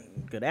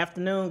Good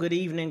afternoon, good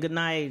evening, good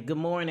night, good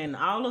morning,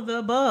 all of the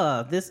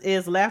above. This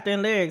is Laughter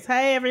and Lyrics.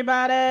 Hey,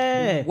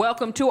 everybody.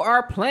 Welcome to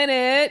our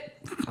planet.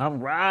 All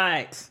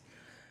right.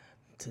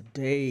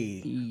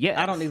 Today, Yes.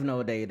 I don't even know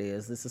what day it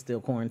is. This is still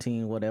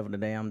quarantine, whatever the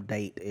damn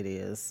date it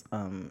is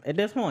at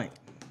this point.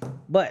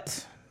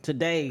 But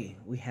today,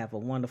 we have a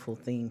wonderful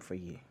theme for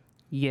you.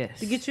 Yes.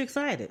 To get you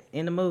excited,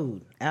 in the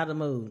mood, out of the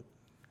mood.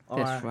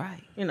 That's right.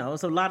 You know,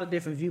 it's a lot of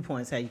different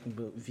viewpoints how you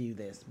can view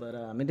this, but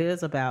it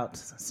is about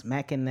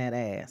smacking that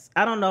ass.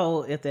 I don't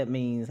know if that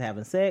means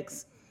having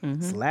sex,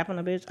 slapping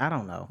a bitch. I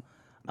don't know.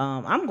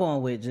 I'm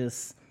going with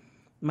just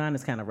mine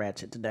is kind of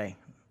ratchet today.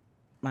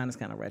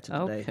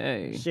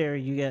 Okay.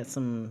 Sherry, you got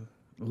some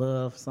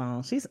love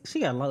songs.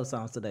 She got love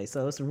songs today,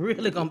 so it's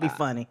really gonna be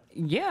funny.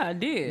 Yeah, I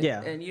did.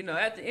 Yeah. And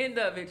at the end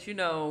of it,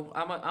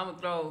 I'm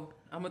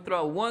gonna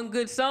throw one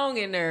good song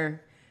in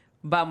there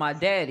by my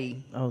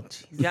daddy. Oh,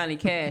 jeez. Johnny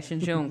Cash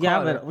and June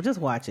Y'all Carter. better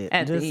just watch it.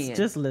 At the end.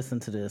 Just listen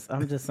to this.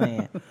 I'm just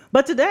saying.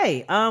 But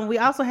today, we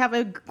also have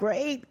a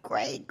great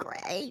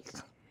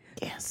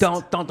guest.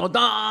 Dun, dun, dun,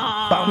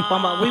 dun. Bum,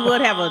 bum, bum. We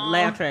would have a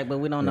laugh track, but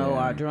we don't know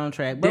our drum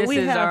track. But This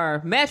is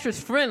our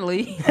mattress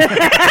friendly.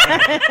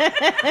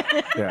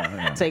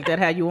 Yeah. Take that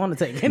how you want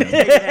to take it.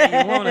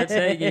 You want to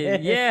take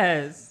it?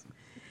 Yes.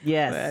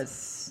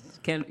 Yes.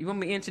 You want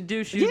me to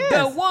introduce you? Yes.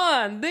 The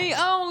one, the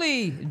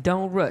only.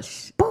 Don't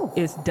rush.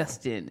 It's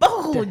Dustin.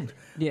 Oh.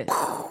 Yes.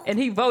 And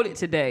he voted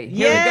today.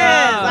 Here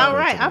Yes. we go. All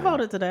right. I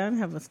voted today. I didn't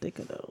have a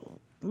sticker though.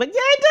 But yay,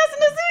 Dustin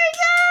is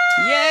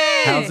here.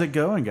 Yay. How's it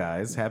going,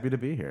 guys? Happy to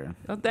be here.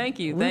 Oh, thank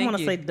you. We Thank want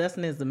to you. say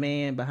Dustin is the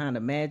man behind the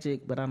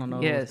magic, but I don't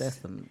know Yes.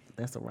 if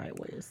that's the right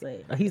way to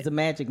say it. He's the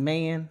magic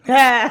man.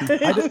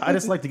 I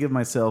just like to give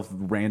myself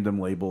random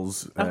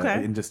labels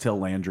Okay. and just tell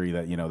Landry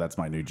that that's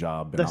my new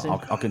job, and That's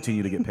I'll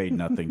continue to get paid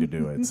nothing to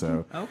do it.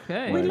 So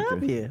Okay. We Like,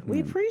 love you.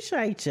 We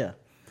appreciate you.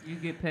 You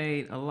get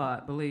paid a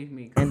lot, believe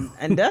me.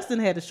 And Dustin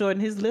had to shorten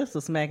his list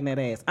of smacking that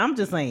ass. I'm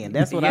just saying.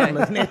 That's what I'm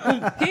looking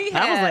at. He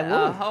I was had like, a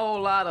whoa.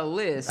 whole lot of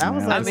lists. I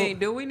was like, mean,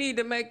 do we need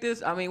to make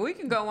this? I mean, we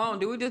can go on.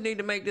 Do we just need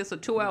to make this a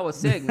 2-hour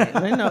segment?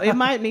 It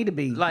might need to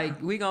be.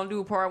 Like, we going to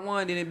do part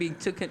 1, then it be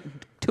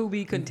to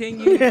be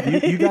continued?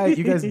 you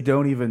guys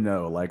don't even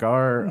know. Like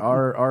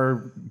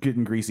our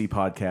Getting Greasy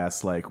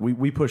podcast, like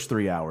we push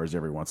 3 hours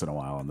every once in a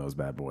while on those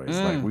bad boys.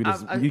 Like we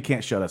just you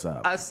can't shut us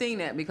up. I've seen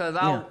that because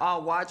Yeah.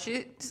 I'll watch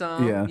it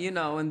some, Yeah.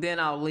 and then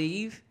I'll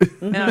leave.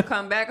 And I'll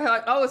come back and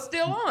like, oh, it's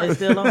still on. It's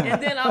still on.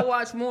 And then I'll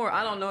watch more.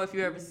 I don't know if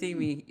you ever see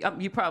me.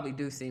 You probably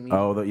do see me.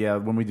 Oh,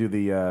 when we do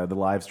the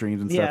live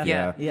streams and stuff.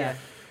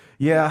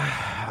 Yeah.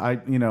 I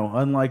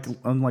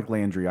unlike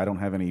Landry, I don't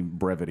have any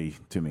brevity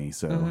to me,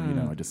 so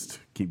I just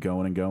keep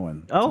going and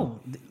going. Oh,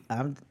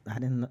 I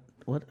didn't.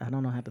 What? I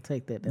don't know how to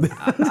take that.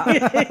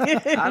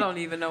 I don't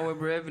even know what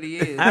brevity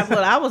is.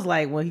 I was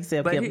like, well, he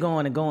said But kept he-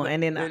 going and going,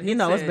 and then But he it's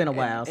said- been a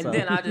while. And So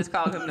then I just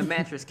called him the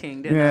mattress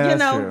king, didn't I? Yeah, you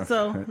that's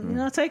know, true.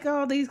 so take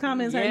all these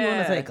comments how you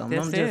want to take them.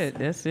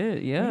 That's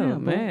it. Yeah, Yeah,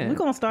 man. we're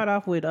gonna start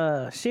off with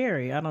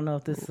Sherry. I don't know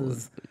if this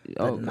is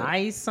a Okay.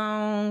 nice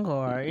song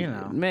or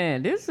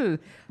Man, this is.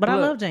 but I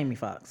look, love Jamie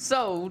Foxx.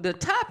 So the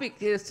topic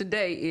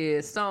today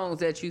is songs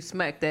that you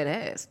smack that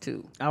ass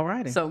to.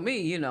 Alrighty. So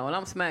me, when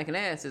I'm smacking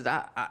asses,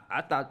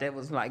 I thought that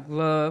was like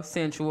love,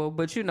 sensual,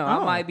 but I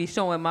Oh. might be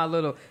showing my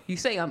little. You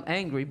say I'm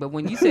angry, but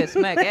when you said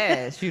smack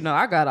ass,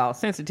 I got all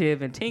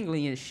sensitive and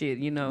tingly and shit.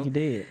 You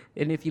did.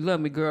 And if you love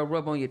me, girl,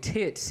 rub on your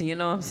tits. You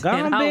know what I'm Go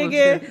saying? on, I was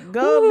Biggie. just-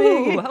 Go,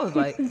 ooh, Biggie. I was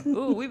like,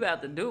 ooh, we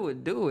about to do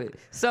it.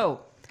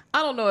 So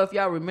I don't know if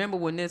y'all remember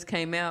when this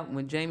came out,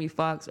 when Jamie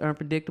Foxx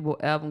Unpredictable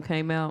album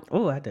came out.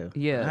 Oh, I do.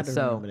 Yeah, I do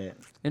so remember that.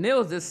 and it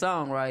was this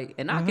song, right?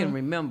 And I can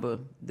remember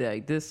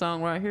that this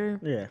song right here.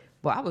 Yeah.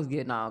 But I was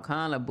getting all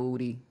kind of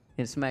booty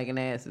and smacking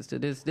asses to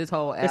this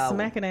whole Is album.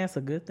 smacking ass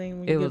a good thing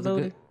when It you was get a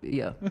booty? good,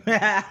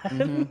 yeah,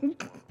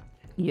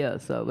 yeah.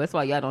 So that's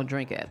why y'all don't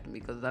drink after me,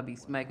 because I be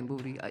smacking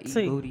booty. I eat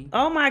See, booty.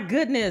 oh my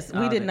goodness, we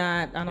All did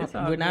that. not. It's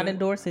all We're not good.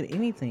 endorsing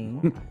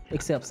anything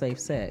except safe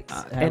sex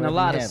And however a you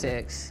lot of have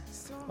it. sex.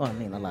 Oh, I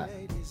mean a lot.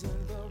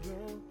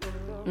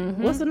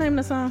 What's the name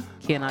of the song?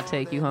 Can I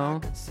take you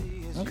home?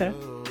 Okay.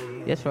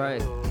 That's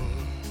right.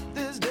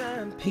 There's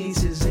dime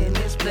pieces in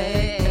this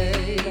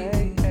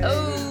play.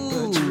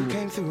 Oh,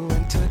 Came through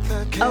and took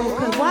the cake. oh,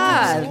 'cause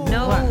why? I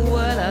know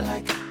what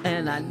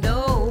I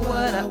know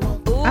what I.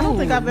 Ooh, I don't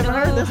think I've ever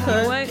heard this no,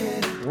 cut. you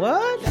ain't.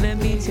 What? Let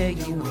me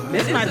take you.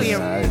 This might be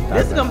I-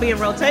 this is gonna be in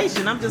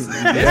rotation. I'm just.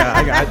 Yeah,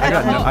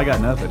 I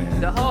got nothing here.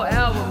 The whole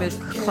album is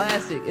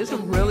classic. It's a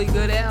really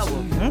good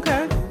album.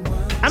 Okay.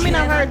 I mean,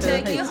 I've heard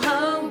Take you the.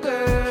 home,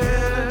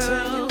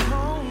 girl.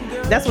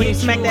 That's when you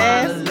smack the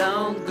ass.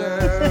 Alone,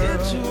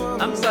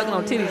 girl. I'm sucking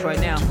on titties right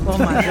now. Oh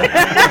my god.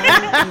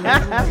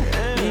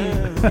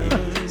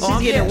 She's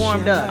I'm getting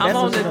warmed up. I'm That's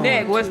on what the she's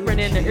neck, whispering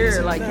in the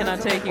ear, like, "Can I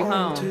take you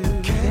home?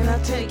 Can I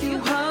take you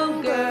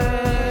home,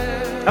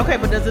 girl?" Okay,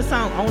 but does this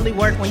song only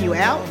work when you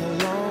out?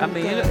 I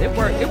mean, it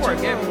work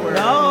everywhere.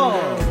 No.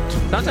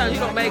 Sometimes you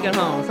don't make it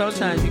home.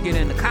 Sometimes you get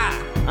in the car.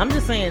 I'm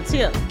just saying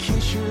tip.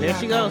 There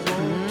she goes.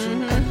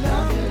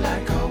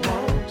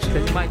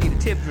 Cause you might need a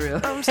tip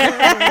drill.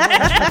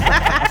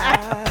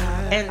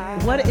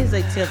 What is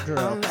a tip drill?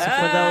 For those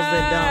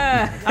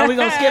that don't. Are we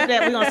gonna skip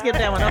that? We're gonna skip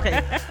that one.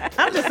 Okay.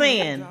 I'm just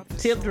saying,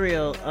 tip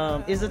drill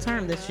is a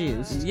term that's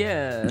used.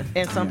 Yeah.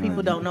 And some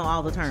people don't know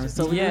all the terms.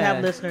 So we do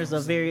have listeners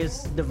of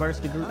various diverse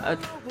degrees. A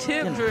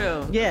tip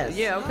drill. Yes.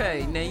 Yeah,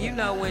 okay. Now you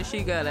know when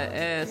she got an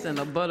ass and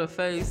a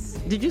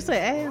butterface. Did you say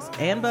ass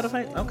and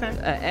butterface? Okay.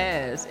 An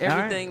ass.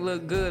 Everything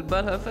looked good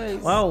but her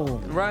face. Whoa.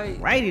 Right?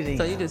 Righty then.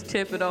 So you just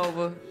tip it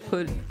over,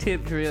 put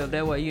tip drill.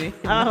 That way you ain't.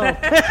 Oh.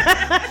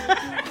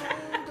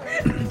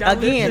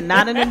 Again,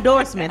 not an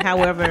endorsement.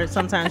 However,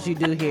 sometimes you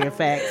do hear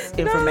facts,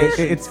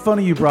 information. It's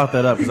funny you brought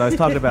that up because I was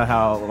talking about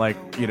how, like,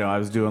 you know, I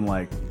was doing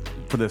like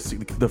for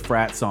the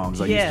frat songs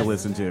I used to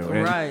listen to,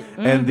 and, right?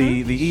 And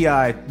the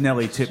EI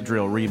Nelly Tip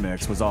Drill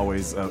remix was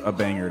always a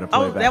banger to play.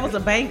 Oh, back. that was a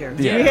banger.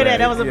 Did Yeah, you hear that?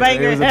 That was a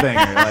banger. It was a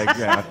banger. Like,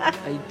 yeah.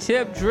 A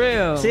tip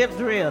drill. Tip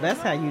drill. That's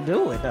how you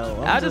do it,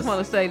 though. I just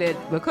want to say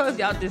that because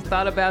y'all just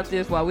thought about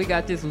this while we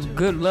got this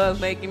good love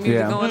making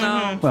music going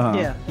on.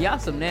 Yeah. Y'all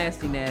some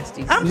nasty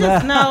nasties. I'm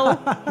just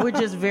we're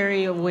just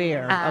very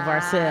aware of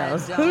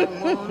ourselves. I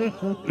don't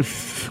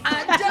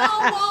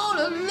want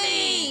to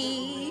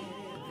leave.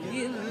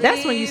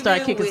 That's when you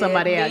start kicking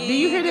somebody out. Do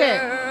you hear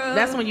that?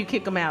 That's when you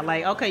kick them out.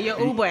 Like, okay, your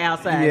Uber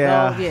outside.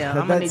 Yeah. Oh, yeah,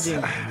 I'm gonna need you.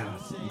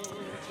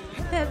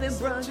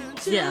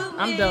 Yeah,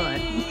 I'm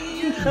done.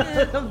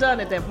 I'm done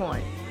at that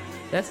point.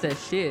 That's that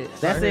shit.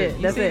 That's it.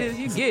 You That's see it. This,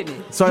 you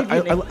getting it. So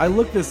I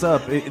looked this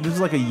up. This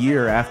was like a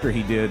year after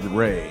he did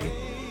Ray.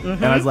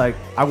 And I was like,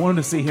 I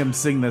wanted to see him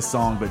sing this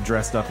song, but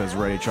dressed up as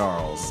Ray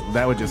Charles.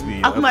 That would just be.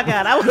 Oh my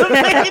God, I was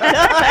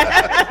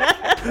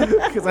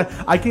because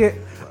I can't.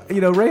 You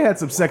know, Ray had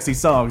some sexy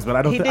songs, but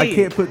I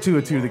can't put two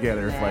and two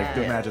together. Like,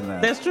 imagine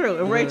that. That's true.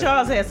 And Ray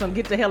Charles had some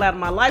 "Get the Hell Out of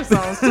My Life"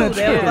 songs too.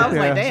 I was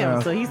like,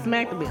 damn. So he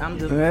smacked me. I'm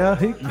just. Yeah,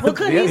 he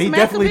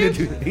definitely did.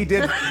 He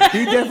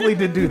definitely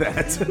did do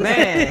that.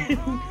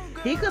 Man.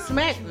 He could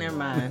smack. Never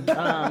mind.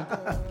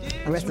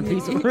 Rest in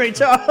peace, Ray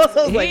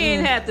Charles. He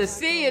ain't have to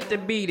see it to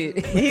beat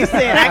it. He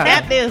said, "I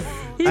got this."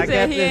 He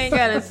said he ain't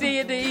got to see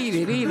it to eat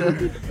it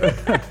either.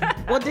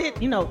 Well,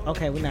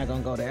 okay, we're not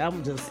gonna go there. I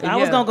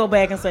was gonna go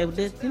back and say,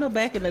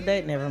 back in the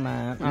day. Never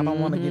mind. I don't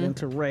want to get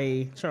into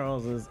Ray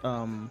Charles's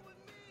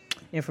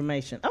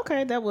information.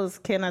 Okay, that was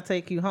 "Can I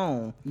Take You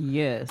Home?"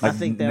 Yes, I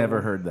think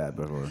never heard that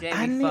before.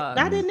 I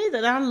didn't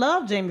either. I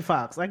love Jamie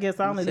Foxx. I guess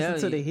I only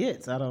listen to the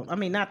hits. I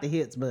mean, not the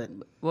hits, but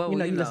you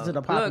listen to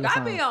the popular Look,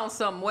 songs. I be on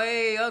some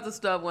way other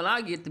stuff when I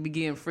get to be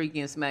getting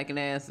freaky and smacking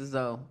asses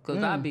though,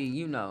 because I be,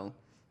 you know,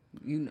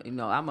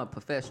 I'm a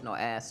professional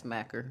ass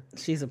smacker.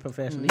 She's a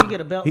professional. You get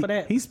a belt for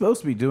that? He's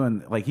supposed to be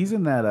doing, like, he's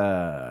in that,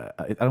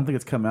 I don't think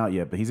it's come out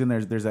yet, but he's in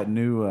there's that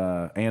new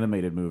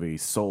animated movie,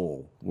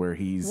 Soul, where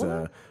he's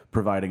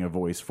providing a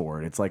voice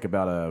for it. It's like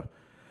about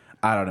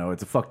I don't know,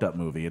 it's a fucked up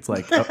movie. It's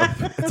like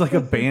it's like a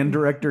band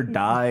director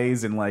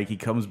dies and like he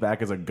comes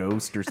back as a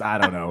ghost or I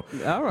don't know.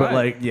 All right. But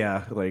like,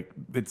 yeah, like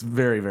it's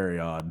very, very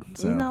odd.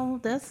 So.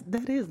 That's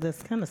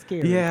kind of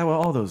scary. Yeah,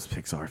 well, all those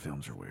Pixar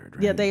films are weird,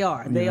 right? Yeah, they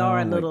are. They are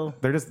a little.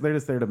 They're just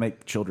there to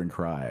make children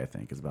cry. I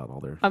think is about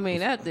all their. I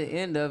mean, at the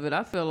end of it,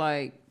 I feel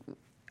like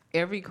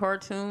every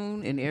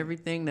cartoon and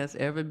everything that's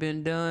ever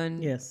been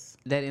done,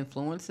 that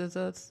influences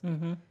us.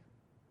 Mm-hmm.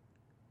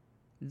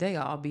 They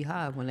all be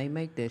high when they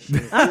make that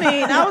shit. I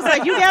mean, I was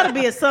like, you got to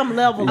be at some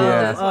level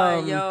of.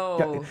 Like,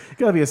 yo,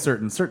 gotta be a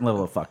certain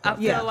level of fucked up.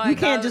 Yeah, like you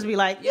can't just be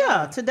like,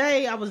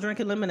 today I was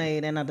drinking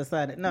lemonade and I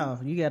decided, no,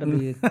 you got to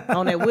be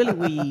on that willy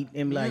weed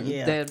and be like,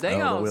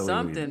 they on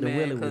something, weed.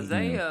 man, because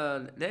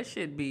that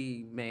should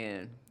be,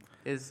 man.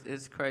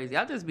 It's crazy.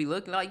 I just be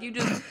looking like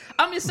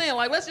I'm just saying,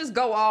 like, let's just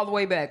go all the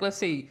way back. Let's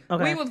see.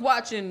 Okay. We was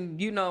watching,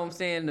 you know what I'm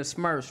saying, the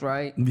Smurfs,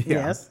 right?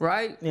 Yes.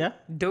 Right? Yeah.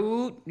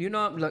 Dude, you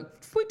know, look,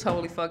 we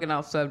totally fucking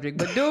off subject,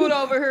 but dude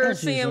over here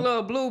seeing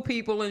little blue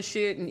people and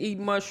shit and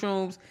eating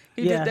mushrooms.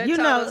 He just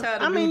taught us how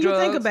to do drugs. You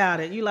think about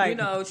it. You like, you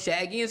know,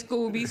 Shaggy and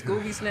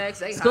Scooby snacks.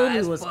 They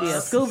Scooby was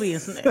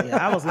Scooby and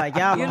yeah, I was like,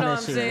 y'all you on know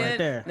that shit right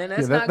there. Then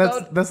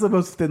that's the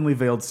most thinly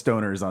veiled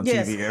stoners on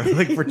TV ever,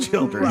 like for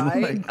children.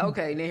 Right. Like,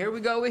 okay, now here we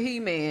go with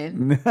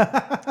He-Man.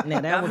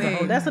 Now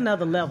that's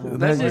another level.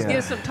 Let's just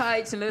get some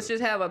tights and let's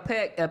just have a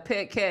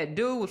pet cat.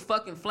 Dude was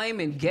fucking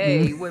flaming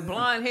gay with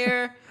blonde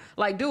hair.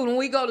 Like, dude, when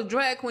we go to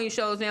drag queen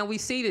shows now, we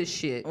see this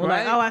shit, We're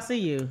right? like, oh, I see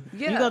you.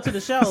 Yeah. You go to the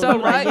show. So,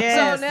 like,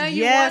 yes, so now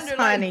you wonder,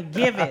 honey, like,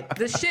 give it.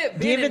 The shit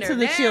been give in it there. to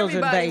the now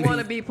children, everybody baby.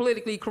 want to be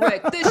politically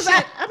correct. This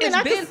shit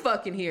has been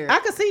fucking here. I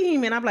could see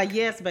him and I'm like,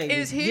 yes, baby.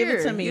 It's here. Give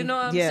it to me. You know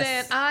what I'm yes.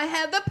 saying? I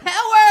have the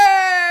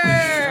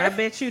power. I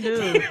bet you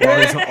do.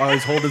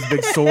 always hold his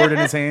big sword in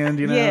his hand,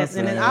 you know? Yes, so.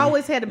 and it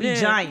always had to be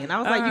giant. I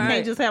was like, you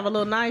can't just have a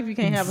little knife. You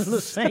can't have a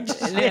little shank.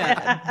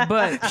 Yeah,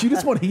 but you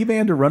just want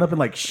He-Man to run up and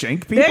like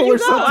shank people there you or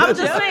go. something? I'm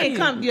just saying,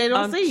 they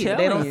don't see it.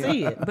 They don't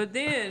see it. But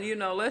then, you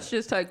know, let's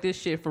just take this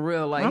shit for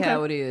real, like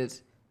how it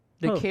is.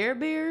 The Care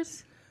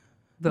Bears?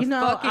 The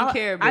fucking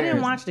Care Bears. I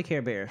didn't watch the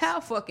Care Bears. How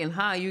fucking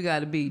high you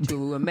gotta be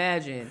to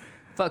imagine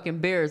fucking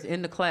bears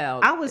in the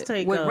clouds I was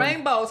taking with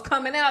rainbows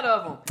coming out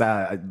of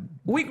them.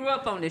 We grew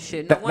up on this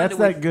shit. No That's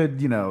that good,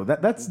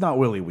 that's not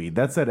willy weed.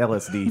 That's that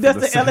LSD. That's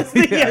the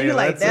LSD. Yeah, you're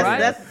like,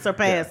 that's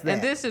surpassed that.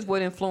 And this is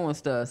what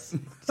influenced us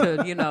to,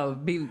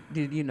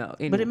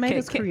 But it made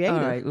us creative.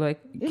 All right, like,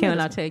 can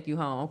I take you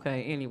home?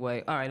 Okay,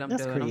 anyway. All right, I'm done.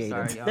 Creative.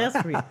 I'm sorry, y'all.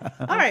 That's creative.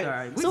 All right.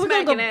 Sorry. We so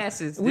smacking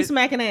asses. We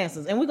smacking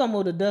asses. And we're going to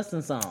move to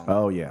Dustin's song.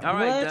 Oh, yeah. All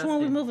right, Which one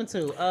we moving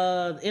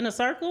to? Inner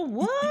Circle?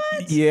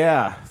 What?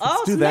 Yeah.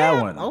 Let's do that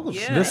one. Oh,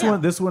 yeah.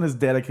 This one is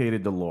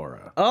dedicated to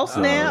Laura. Oh,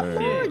 snap.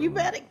 You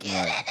better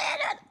get it.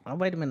 Oh,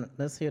 wait a minute.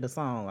 Let's hear the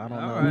song. I don't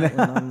know. Right.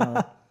 I don't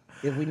know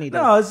if we need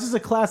No, it's just a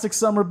classic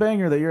summer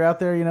banger that you're out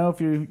there, if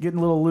you're getting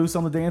a little loose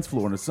on the dance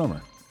floor in the summer.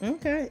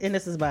 Okay. And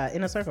this is by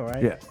Inner Circle,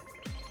 right? Yeah.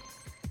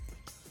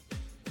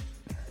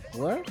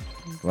 What?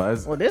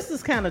 Well, this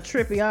is kind of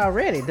trippy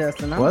already,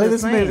 Dustin.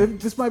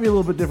 this might be a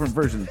little bit different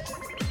version.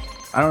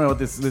 I don't know what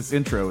this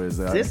intro is.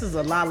 This is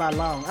a la la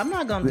long. I'm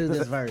not gonna do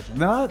this version.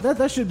 No,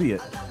 that should be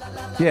it.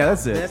 Yeah,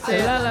 that's it. That's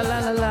it. La, la, la,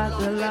 la, la,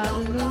 la,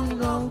 la,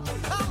 la.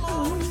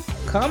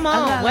 Come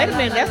on. Wait a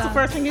minute. That's the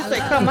first thing you say.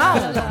 Come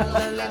on.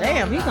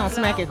 Damn, he's gonna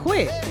smack it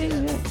quick.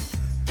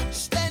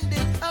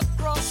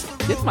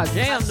 This my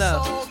jam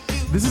though.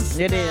 It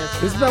is.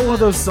 This is about one of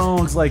those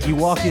songs like you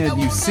walk in,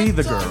 you see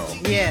the girl,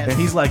 Yes. and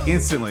he's like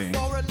instantly.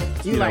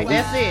 You like,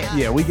 that's it.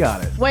 Yeah, we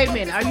got it. Wait a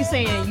minute. Are you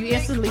saying you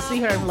instantly see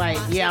her and like,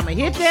 yeah, I'm gonna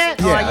hit that?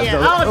 Yeah, Oh, yeah.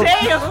 no,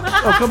 Damn.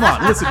 Oh, come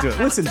on. Listen to it.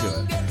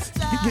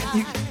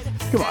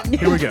 Come on.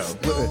 Here we go.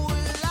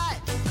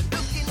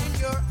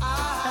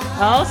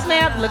 Oh,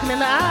 snap. Looking in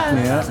the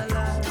eyes.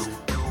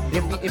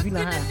 Yeah. If you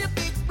know how.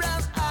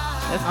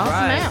 That's Oh,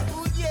 right.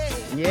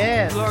 snap.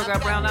 Yes. Laura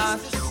got brown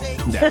eyes.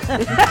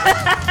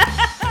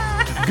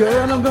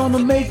 Girl, I'm gonna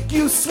make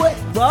you sweat.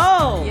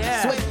 Whoa.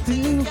 Yeah. Sweat till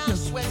you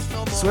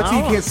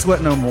can't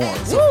sweat no more.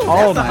 So Woo,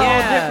 all that's a night. whole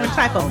Yeah. different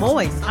type of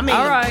voice. I mean,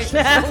 All right.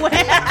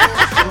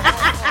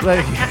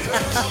 Like,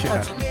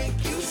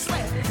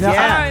 now,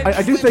 Yeah.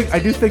 I do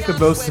think the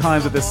most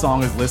times that this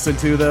song is listened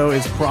to though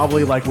is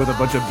probably like with a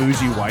bunch of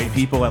bougie white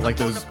people at like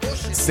those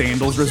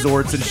sandals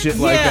resorts and shit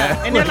like yeah.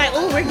 that. And they're like,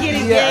 oh, we're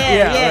getting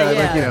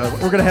yeah.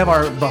 Like, we're gonna have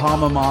our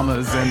Bahama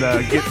mamas and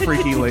get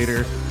freaky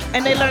later.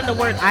 And they learn the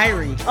word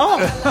Irie. Oh,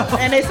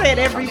 and they say it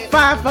every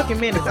 5 fucking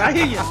minutes. I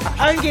hear you.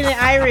 I'm getting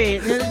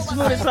Irie. It's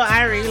smooth so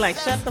Irie. You're like,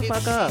 shut the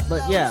fuck up.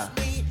 But yeah,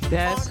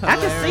 That's I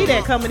hilarious. can see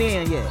that coming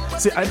in. Yeah.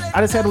 See,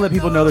 I just had to let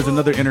people know there's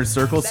another Inner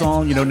Circle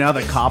song. Now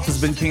that Cops has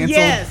been canceled,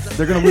 Yes.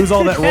 they're gonna lose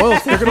all that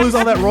royalty. They're gonna lose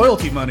all that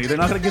royalty money. They're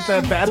not gonna get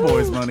that Bad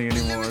Boys money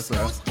anymore.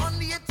 So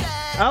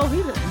Oh,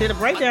 he did a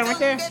breakdown right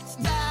there.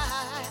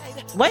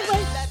 Wait.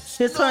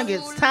 His tongue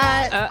gets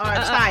tied or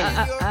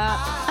tight.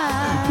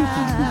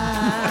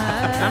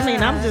 I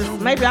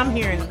mean, maybe I'm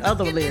hearing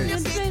other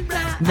lyrics.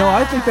 no,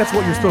 I think that's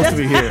what you're supposed to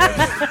be hearing.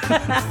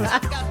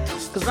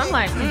 Cause I'm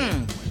like,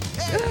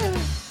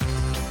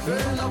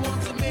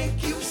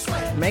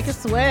 make it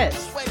sweat.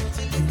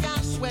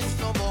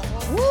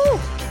 Woo.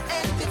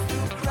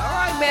 All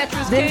right,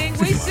 Mattress King,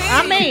 we see.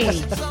 I mean,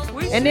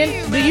 We and see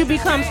then you, do you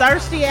become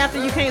thirsty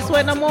after you can't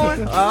sweat no more?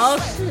 Oh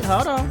shit,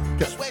 hold on.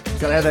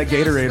 Gotta have that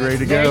Gatorade ready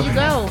to There go. you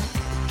go.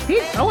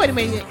 Oh, wait a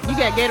minute. You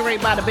got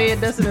Gatorade by the bed,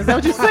 Dustin. Is that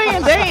what you're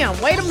saying? Damn,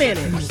 wait a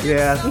minute.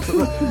 Yeah,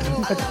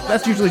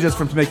 that's usually just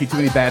from making too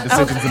many bad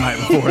decisions the night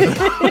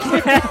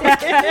before.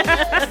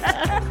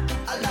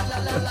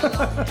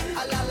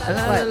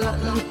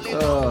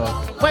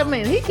 Wait a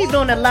minute. He keep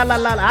doing that la la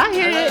la. I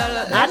hear it.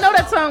 I know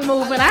that tongue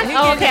moving.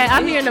 Okay,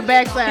 I'm hearing the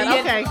backside.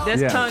 Okay.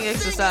 That's Yeah. tongue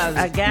exercises.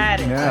 I got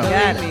it. Yeah. I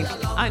got Believe it.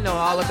 me, I know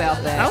all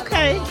about that.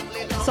 Okay.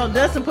 So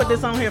Dustin put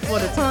this on here for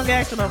the tongue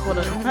action or for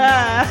the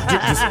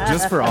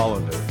just for all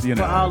of it,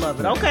 for all of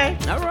it. Okay.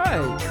 All right.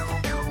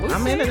 We'll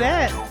I'm see. into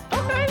that.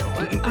 Okay.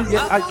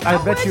 Yeah, I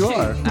bet with you you.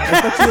 are.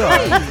 I bet you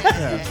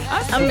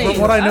are. I mean,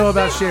 From what I know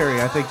about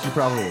Sherry, I think she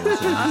probably is.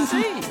 I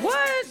see. What?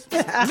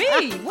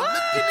 Me? What?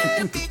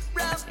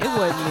 It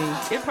wasn't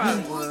me. It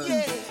probably was.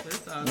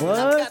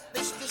 what?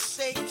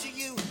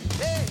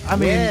 I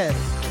mean,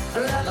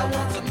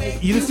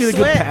 Yes. you just need a good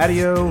Sweat.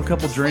 patio, a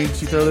couple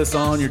drinks, you throw this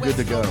on, you're good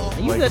to go.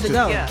 You good to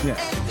go. Yeah. Yeah.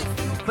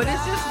 But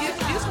it's just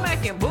you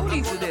smacking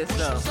booties to this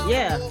stuff.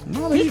 Yeah.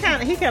 He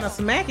kind of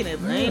smacking it.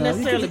 But ain't Yeah,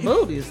 necessarily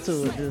booties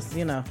to it. Just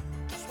Yeah.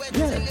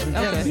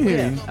 Okay.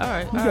 Yeah. All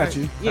right. We all got right.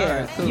 you. Yeah, All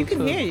right, cool, you can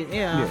cool. hear it.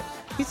 Yeah. Yeah.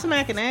 He's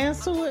smacking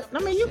ass to it. I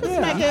mean, you can Yeah,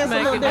 smack ass a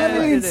little smacking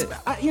ass.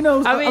 different.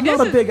 I'm this not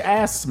a is- big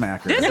ass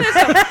smacker. This is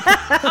some,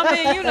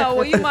 I mean,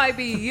 well, you might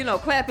be,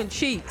 clapping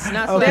cheeks,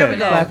 not Okay, slapping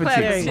clapping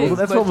ass, cheeks. Well,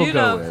 that's but what we'll you go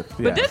know, with,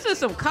 yeah. but this is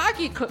some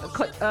cocky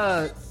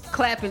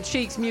clapping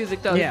cheeks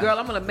music, though. Yeah. Girl,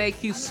 I'm gonna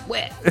make you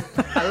sweat.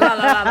 La la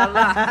la la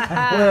la.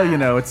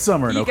 Well, it's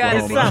summer in You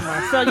gotta Oklahoma.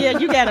 Summer. So yeah,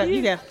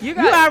 you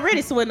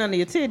already sweating under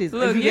your titties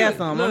Look, if you got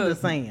some. I'm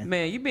just saying.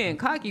 Man, you being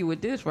cocky with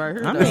this right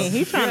here. I though. mean,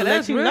 he's trying to let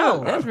that's you real.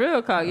 know. That's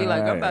real cocky.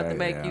 Like, I'm about to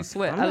make Yeah. you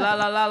sweat. La la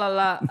la la la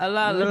la la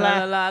la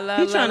la la la.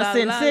 He trying to la,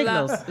 send la,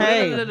 signals. la.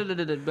 Hey.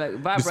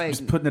 Vibrating.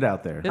 Just putting it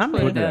out there. Just I'm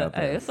putting putting it it out. out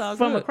there. Hey, it's all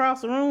From good.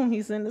 across the room,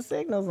 he's sending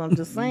signals. I'm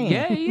just saying.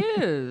 Yeah, he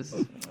is.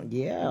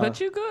 Yeah. But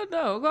you good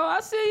though. Go.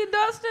 I see you,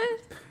 Dustin.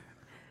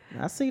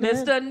 I see that.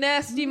 Mr.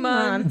 Nasty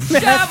Man. Man.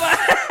 Shabba.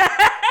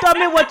 Tell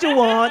me what you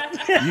want.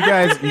 You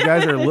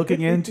guys are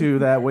looking into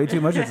that way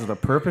too much. It's a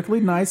perfectly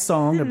nice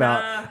song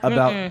about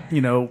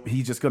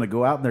he's just gonna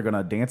go out and they're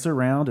gonna dance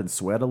around and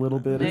sweat a little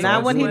bit.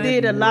 Not when he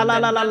did a la la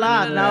la la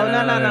la. No.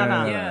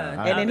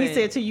 Yeah. And then he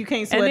said to you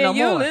can't sweat no more. And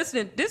then you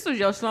listen. This was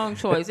your song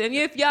choice. And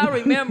if y'all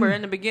remember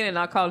in the beginning,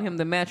 I called him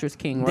the Mattress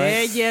King,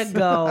 right?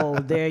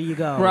 There you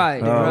go.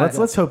 Right.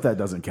 Let's hope that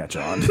doesn't catch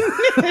on.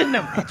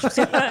 No mattress.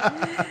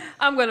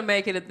 I'm gonna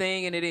make it a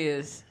thing, and it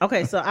is.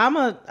 Okay, so I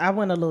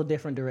went a little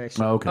different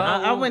direction. Okay.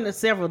 I went in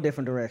several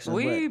different directions.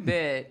 We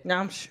bet. No,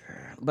 I'm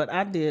sure, but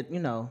I did,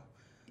 a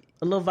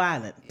little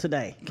violent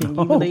today. Can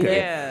you believe it?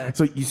 Yeah.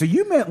 So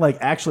you meant like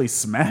actually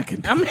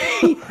smacking? I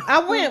mean, I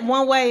went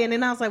one way, and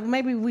then I was like, well,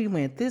 maybe we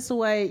went this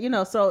way.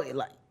 So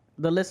like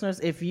the listeners,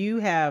 if you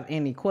have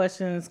any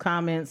questions,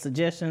 comments,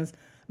 suggestions,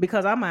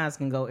 because our minds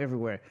can go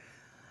everywhere.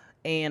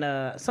 And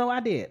so I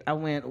did. I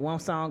went. One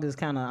song is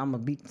kind of I'm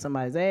gonna beat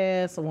somebody's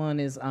ass. One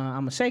is I'm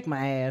gonna shake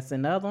my ass,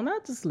 and the other one I'll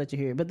just let you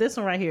hear it. But this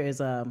one right here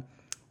is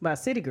about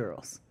City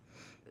Girls.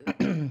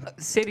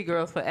 City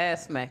Girls for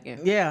ass smacking.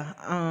 Yeah.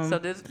 So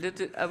this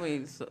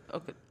okay.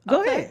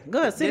 Go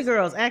ahead. City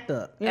Girls, act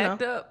up.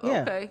 Act up.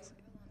 Yeah. Okay.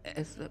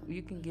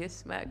 You can get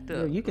smacked up.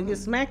 Yeah, you can get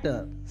smacked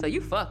up. So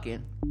you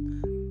fucking.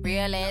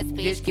 Real ass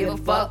bitch, give a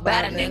fuck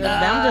about a nigga.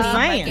 I'm just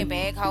saying.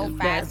 Bag, hold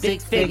 5,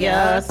 6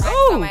 figures.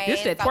 Ooh,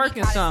 this that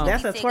twerking song.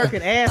 That's a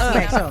twerking ass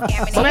smack song.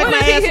 Smack my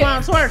ass while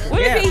I'm twerking. What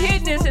if he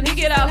hit this and he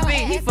get off beat?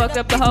 He fuck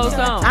up the whole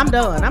song. I'm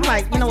done. I'm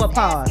like, you know what?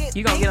 Pause.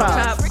 You gonna get on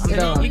top? I'm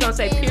done. You gonna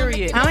say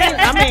period? I mean,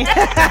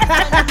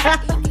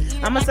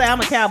 I'm gonna say I'm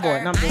a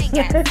cowboy. No, I'm just.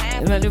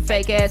 Them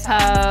fake ass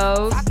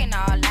hoes. Fucking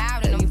all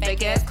loud in them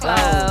fake ass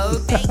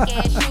clothes. Fake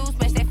ass shoes,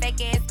 match that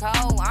fake ass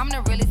coat. I'm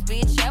the realest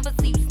bitch ever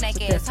see you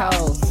snake ass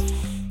hoes.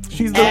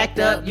 She's the Act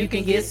up, you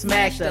can get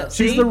smacked up.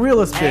 She's the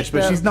realest bitch,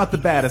 but she's not the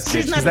baddest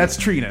bitch. Because that's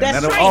Trina.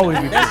 That's That'll Trina. always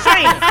be That's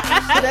Trina.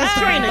 That's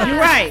Trina. You're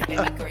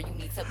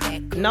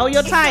right. Know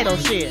your title,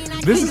 shit.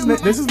 This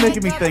is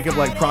making me think of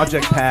like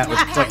Project Pat with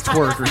like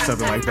twerk or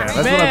something like that.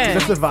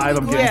 That's the vibe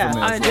I'm getting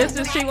from this.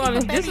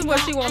 This is what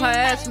she want her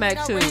ass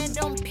smacked to.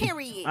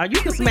 Or you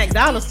can smack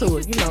dollars to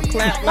it.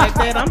 Clap like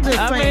that. I'm just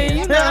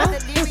saying.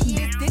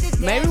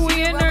 Maybe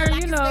we in there,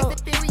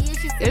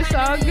 it's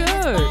all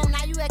good.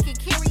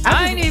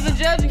 I ain't even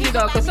judging you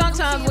though, cause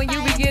sometimes when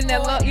you be getting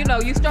that low,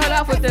 you start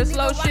off with that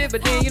slow shit,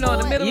 but then in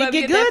the middle of it,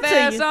 you get that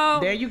fast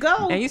song. There you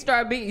go. And you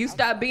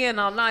stop being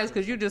all nice,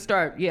 cause you just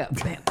start, bam,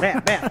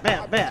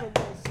 bam.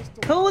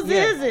 Whose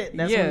is it?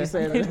 That's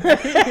what you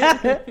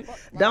said.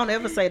 Don't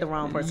ever say the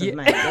wrong person's name.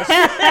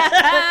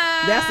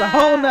 That's a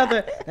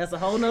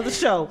whole nother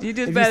show. You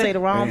just if better you say the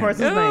wrong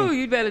person's name. Ooh,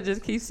 you better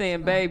just keep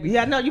saying baby.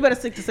 Yeah, no, you better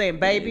stick to saying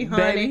baby,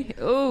 honey. Baby.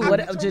 Ooh.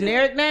 What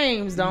generic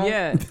names, don't.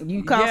 Yeah.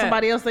 You call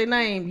somebody else their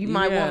name, you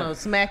might want to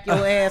smack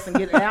your ass and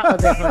get out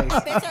of that place.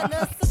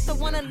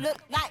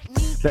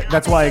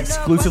 That's why I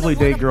exclusively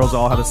date girls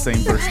all have the same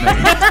first name.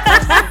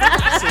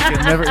 So you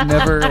can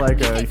never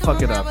like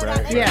fuck it up,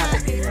 right? Yeah.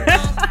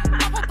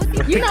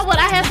 You know what?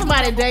 I had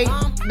somebody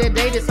that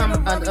dated a Sandra,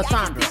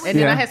 and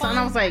then I had something.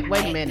 I was like,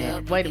 wait a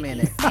minute.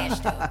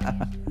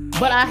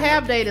 But I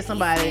have dated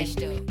somebody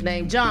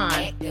named John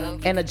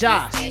and a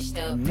Josh.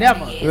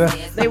 Never.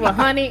 They were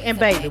honey and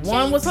baby.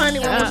 One was honey,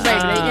 one was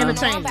baby. They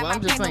interchangeable.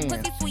 I'm just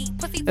saying.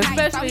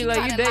 Especially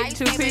like you date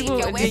two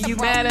people and then you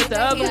mad at the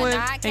other one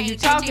and you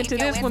talking to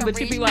this one, but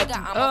you be like, look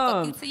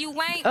at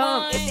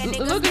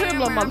him,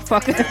 little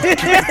motherfucker.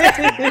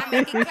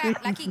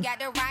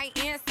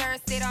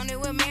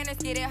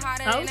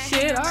 Oh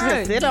shit! All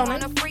right. Sit on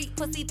it.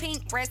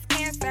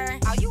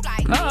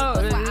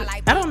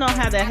 I don't know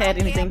how that had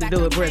anything to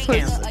do with breast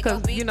cancer.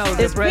 Because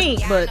it's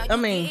pink, but I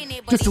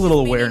mean, just a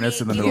little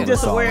awareness in the middle of the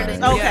song.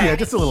 Awareness. Okay. Yeah,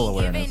 just a little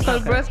awareness.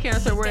 Because breast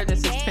cancer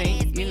awareness is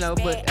pink,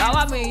 but all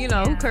I mean,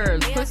 who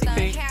cares? Pussy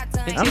pink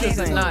and titties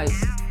is nice.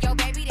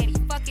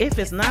 If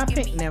it's not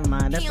pink, never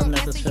mind. That's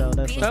another show.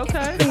 That's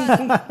okay.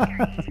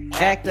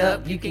 Act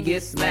up, you can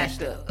get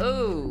smashed up.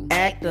 Ooh.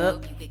 Act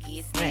up, you can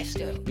get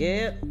smashed up.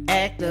 Yeah.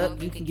 Act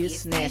up, you can get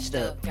snatched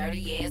up.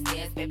 Dirty ass,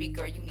 baby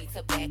girl, you need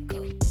to back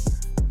up.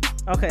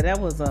 Okay, that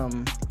was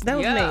me.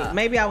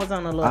 Maybe I was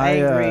on a little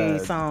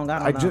angry song.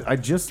 I don't know. I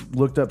just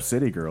looked up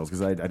City Girls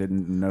because I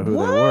didn't know who they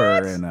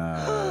were, and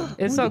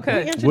it's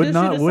okay. Would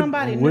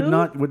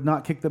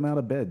not kick them out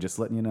of bed. Just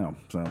letting you know.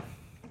 So.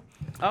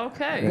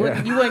 Okay.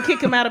 Yeah. You wouldn't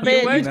kick him out of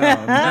bed? No, would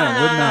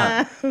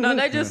not. No,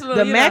 they just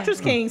the Mattress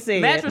King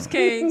said. Mattress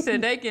King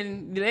said they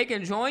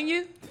can join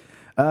you.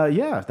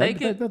 Yeah,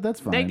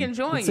 that's fine. They can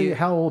join let's see you.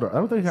 How old are? I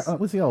don't think.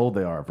 Let's see how old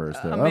they are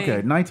first. Though.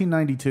 Okay,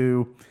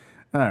 1992.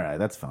 All right,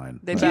 that's fine.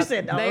 You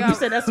said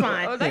that's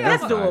fine.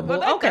 That's doable.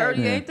 But okay.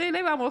 30, ain't they?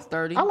 They almost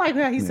 30. I like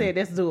how he said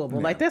that's doable. Yeah.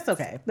 Like that's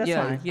okay. That's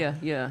fine.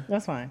 Yeah.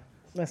 That's fine.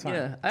 That's fine.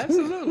 Yeah,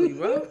 absolutely,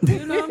 bro.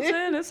 You know what I'm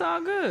saying? It's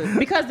all good.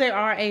 Because there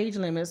are age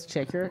limits.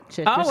 Check your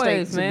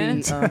state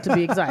man. to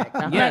be exact.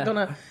 I'm not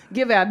gonna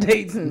give out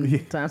dates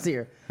and times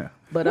here.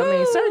 But I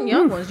mean, certain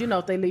young ones,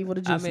 if they leave with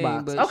a juice I mean,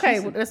 box. but Okay,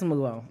 let's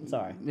move on.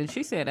 Sorry. And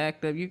she said,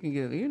 "Act up, you can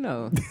get,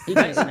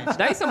 They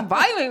they some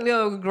violent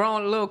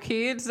little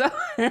kids."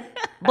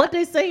 But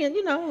they saying,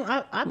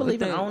 I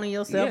believe in owning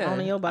yourself,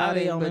 owning your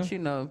body,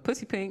 but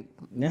pussy pink,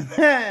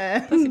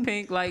 pussy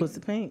pink, like pussy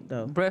pink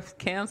though. Breast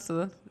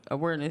cancer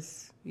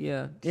awareness.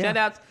 Yeah. Yeah. Shout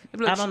out.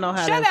 Look, I don't know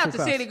how. Shout that's out to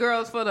across. City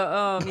Girls for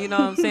the you know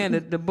what I'm saying,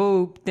 the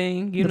boob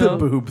thing. The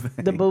boob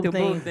thing. The boob The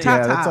thing. boob thing.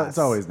 Yeah, Tatas. it's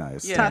always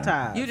nice. Yeah.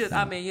 Tatas. You just,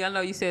 I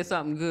know you said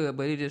something good,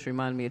 but it just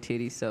reminded me of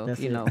titties. So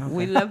That's it.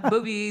 we love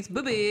boobies.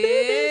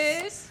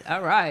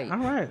 All right. All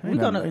right, Ain't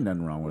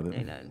nothing wrong with it.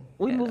 Ain't nothing.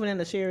 we moving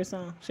into Sherry's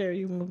song. Sherry,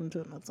 you moving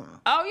to another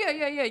song? Oh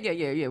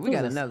yeah. We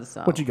got this? another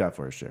song. What you got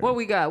for us, Sherry? What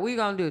we got? We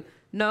gonna do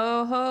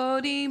no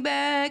holding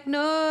back,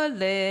 no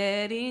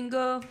letting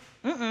go.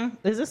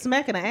 Is this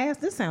smacking the ass?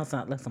 This sounds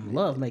like some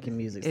love making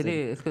music. It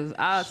is, because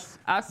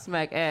I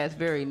smack ass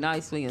very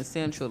nicely and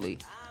sensually.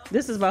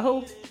 This is by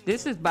who?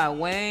 This is by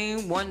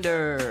Wayne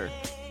Wonder.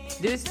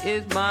 This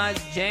is my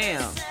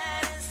jam.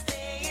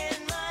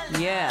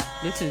 Yeah,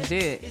 this is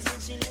it.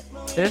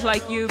 It's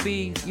like you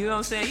know what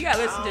I'm saying? You gotta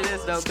listen to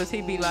this though, because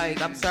he be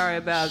like, I'm sorry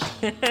about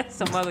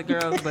some other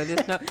girls, but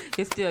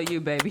it's still you,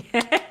 baby.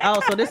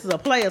 Oh, so this is a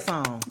player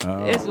song.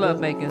 It's love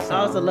making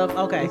song. Oh, it's a love.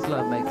 Okay, It's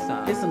love making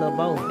song. it's a little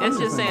both. It's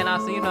just saying,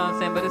 also, you know what I'm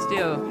saying, but it's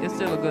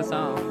still a good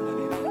song,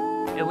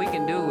 and we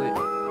can do it.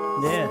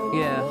 Yeah.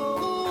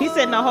 Yeah, He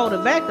said no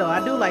holding back though.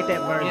 I do like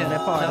that version. yeah.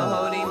 That part. No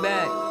of holding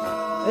back.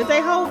 it. If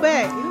they hold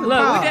back, you Look,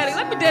 pause.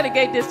 let me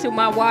dedicate this to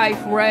my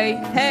wife, Ray.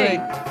 Hey,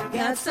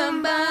 Got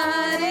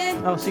somebody.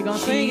 Oh, she gonna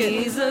sing it.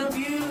 She's a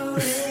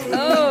beauty.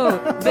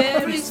 oh,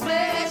 Very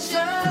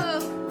special.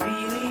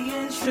 Really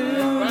and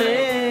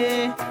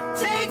truly.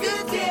 Take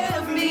good care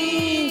of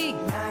me.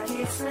 I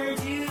can't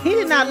serve you. He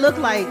did not look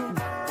like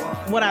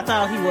what I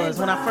thought he was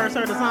when I first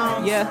heard the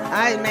song. Yeah.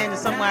 I imagined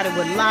somebody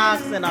with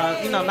locks and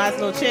a nice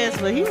little chest,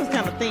 but he was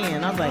kind of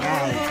thin. I was like,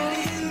 hey.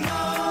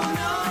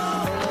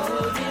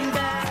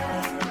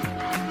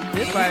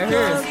 this right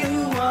here.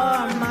 You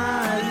are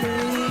my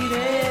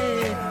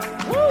lady.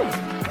 Woo.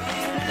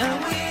 And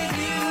with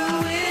you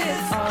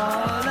is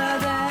all of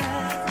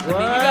that. I mean,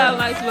 you got a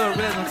nice little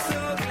rhythm.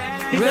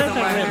 He does Rhythm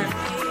have right rhythm.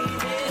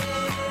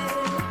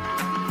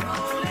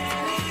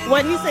 here.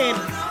 What he said,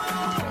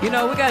 You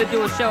know, we got to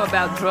do a show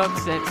about drug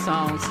sex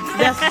songs.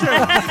 that's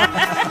true.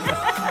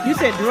 You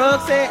said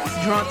drug sex,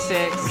 Drunk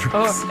sex.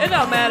 Or, it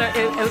don't matter.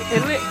 It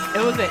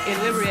was an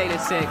inebriated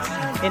sex.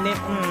 and then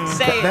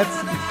Say it.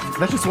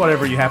 That's just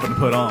whatever you happen to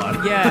put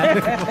on. Yeah.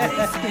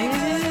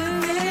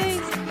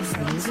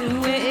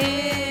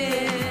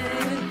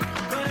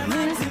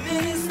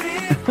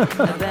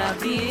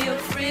 About being a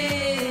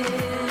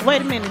friend.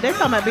 wait a minute, they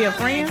talking about being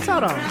friends.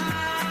 Hold on,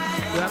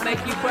 Do I make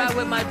you cry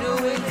with my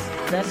doings?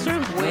 that's true.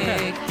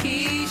 With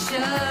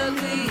Keisha,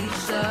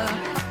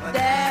 Leisha,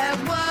 that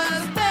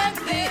was back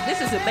then.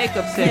 This is a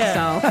makeup sex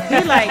song.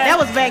 He like that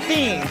was back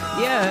then.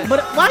 Yeah.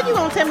 But why you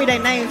gonna tell me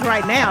their names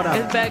right now though?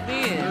 It's back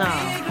then. No,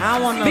 I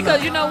don't want to know.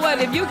 Because you know what?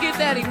 If you get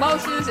that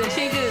emotions and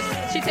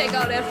she take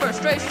all that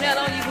frustration out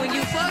on you when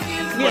you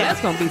fucking, well,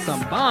 that's gonna be some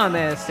bomb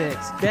ass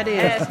sex. that is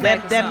Ass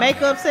that song.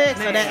 makeup sex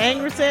or Man. that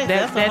angry sex.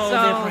 That's a whole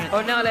song, different.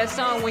 or no, that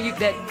song when you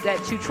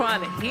that you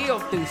trying to heal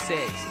through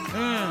sex.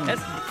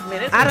 That's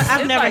man.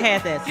 I've never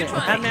had that, You're Sherry.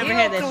 trying I've to never heal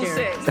had that, through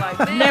Sherry. sex. Like,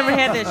 man, Never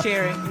had that,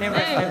 Sherry. Never.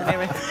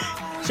 Man.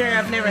 Sherry,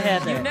 I've never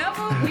had You that.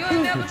 never. You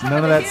ain't never tried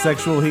None to of that heal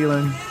sexual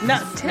healing. No,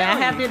 Tell I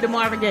have you. did the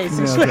Marvin Gaye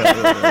Yeah,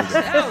 situation.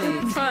 okay. Tell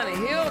you, trying to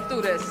heal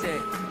through that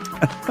sex.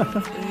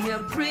 We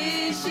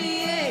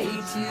appreciate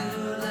you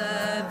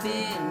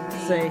loving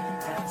me. Say,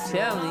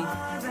 Tell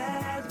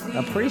me.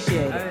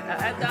 appreciate it.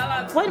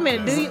 I Wait a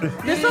minute,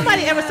 did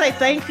somebody ever say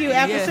thank you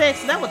after Yeah.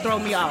 sex? That would throw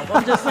me off.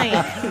 I'm just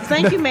saying,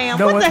 thank you, ma'am.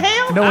 No what one, the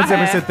hell? No one's I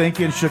ever have. said thank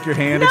you and shook your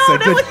hand No, and said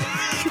that good. was,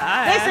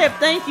 they said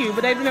thank you,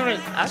 but they've never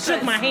shook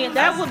said- my hand.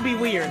 That would be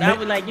weird. I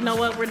would like, you know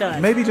what? We're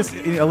done. Maybe just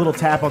a little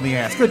tap on the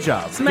ass. Good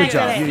job. Smack Good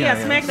job. that ass.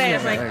 Yeah, smack that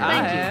ass like, there you I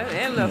thank you.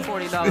 have, and left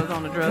 $40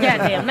 on the drug.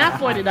 Goddamn, not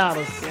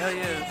 $40. Hell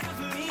yeah.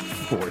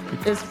 go.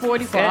 40. It's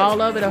 40 for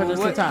all of it or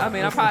just the top? I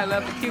mean, I probably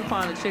left a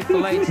coupon at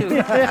Chick-fil-A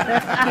too.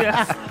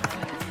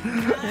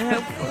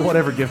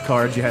 Whatever gift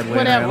cards you had laying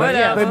Whatever, around.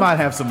 whatever. They might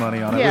have some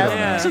money on it. We don't know.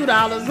 Yeah,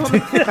 $2 on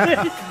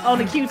the, on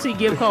the QT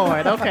gift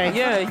card. Okay.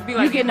 Yeah, you'd be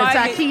like, you getting a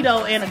might need-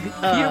 taquito and a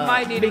You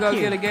might need to Big go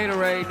Q. get a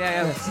Gatorade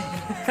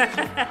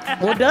now.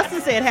 Well,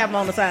 Dustin said have them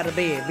on the side of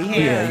the bed. Be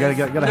handy. Yeah, you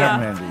gotta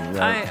have them handy.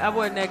 Right? I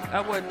wasn't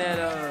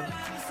that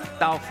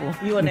thoughtful.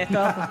 You and that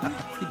stuff.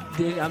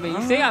 I mean,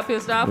 you see how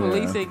pissed off Yeah.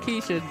 Lisa and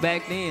Keisha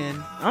back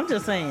then. I'm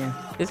just saying.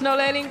 It's no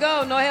letting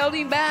go, no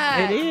holding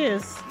back. It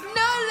is.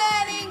 No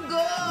letting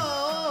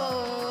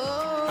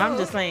go. I'm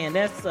just saying.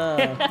 That's,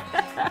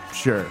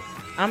 Sure.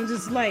 I'm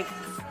just like,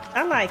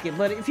 I like it.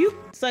 But if you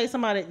say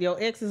somebody, your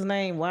ex's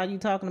name while you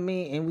talking to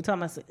me and we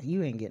talking about,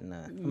 you ain't getting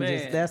none. I'm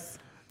Man. just,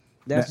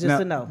 that's just Now,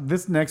 a no.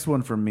 This next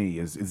one for me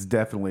is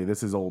definitely,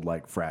 this is old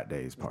like frat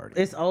days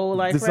party. It's old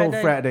like This Frat old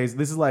Day. frat days.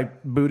 This is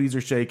like booties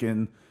are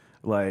shaking.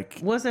 Like,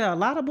 was there a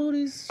lot of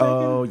booties shaking?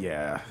 Oh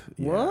yeah.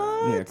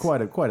 What? Yeah,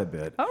 quite a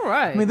bit. All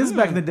right. I mean, this is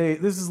back in the day.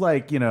 This is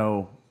like,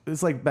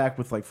 it's like back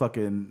with like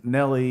fucking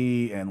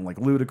Nelly and like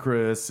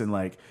Ludacris and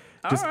like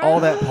just all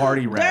that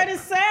party rap. Dirty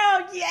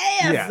South,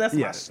 yes, Yeah, that's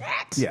yeah, my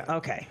shit. yeah.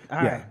 Okay, all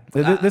right.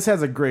 This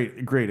has a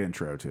great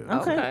intro to it.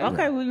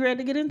 Okay, we ready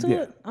to get into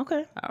Yeah. it?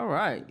 Okay, All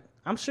right.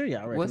 I'm sure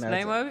y'all recognize What's the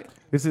name of it?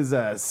 This is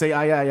 "Say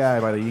Aye Aye Aye"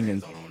 by the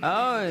Yingans.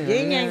 Oh, yeah.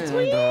 Yin Yang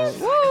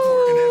Twins. Woo!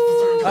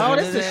 Oh,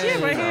 this is the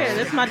shit right here.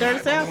 This is my Dirty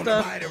South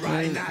stuff.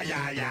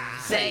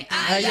 Say,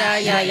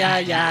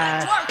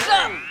 Yeah.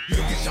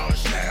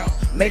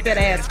 Make that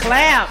ass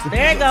clap.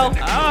 There you go.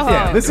 Oh,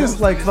 Yeah, this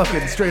is like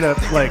fucking straight up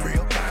like.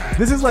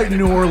 This is like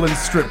New Orleans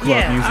strip club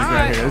Yeah, music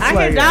right here. It's I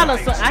like, hear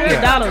dollars. I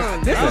hear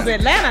dollars. This is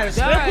Atlanta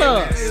strip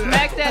club.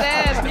 Smack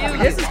that ass music.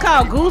 This is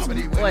called Goose.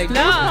 Wait,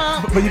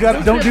 No. But you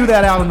got don't do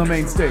that out on the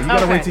main stage. You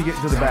gotta Okay. wait till you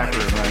get to the back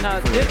room.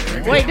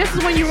 Right? No, Wait, this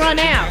is when you run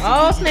out.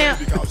 Oh snap!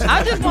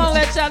 I just want to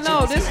let y'all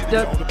know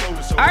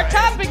our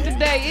topic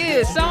today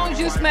is songs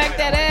you smack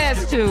that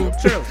ass to.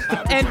 True.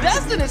 And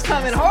Dustin is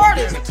coming hard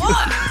as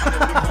fuck.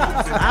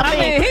 I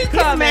mean, he's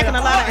smacking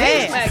a lot of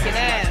He's ass. smacking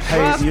ass. Hey,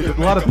 bruh.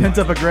 a lot of pent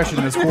up aggression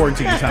in this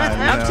quarantine time.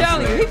 I'm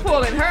telling you, he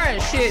pulling her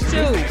and shit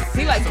too.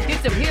 He like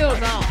get them heels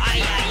on.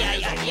 Ay, ay,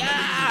 ay, ay,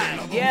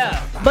 ay.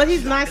 Yeah. But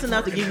he's nice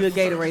enough to give you a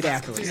Gatorade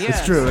afterwards. Yeah.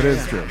 It's true. It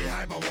is true.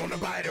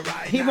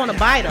 He want to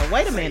bite her.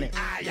 Wait a minute.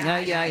 Yeah.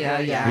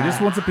 He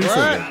just wants a piece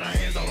What?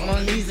 of it.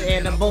 On these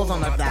and the bows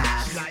on the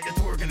thighs.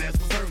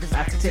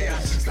 I can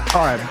tell.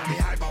 All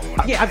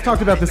right. Yeah. I've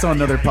talked about this on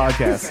another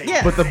podcast.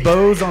 Yes. But the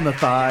bows on the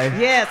thigh.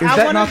 Yes, Is I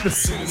that wanna- not the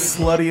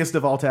sluttiest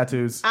of all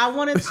tattoos? I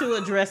wanted to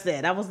address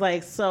that. I was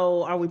like,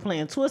 so are we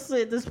playing Twister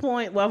at this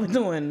point? What are we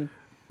doing?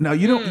 No,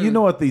 you don't. You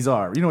know what these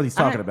are. You know what he's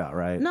talking about,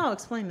 right? No,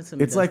 explain it to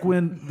me. It's like Dustin.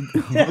 when.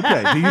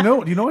 Okay. Do you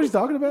know what he's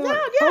talking about?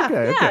 Yeah,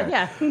 Okay.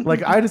 yeah.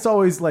 Like I just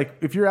always like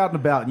if you're out and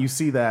about and you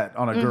see that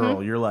on a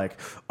girl, you're like,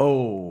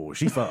 oh,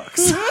 she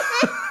fucks.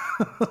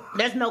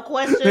 There's no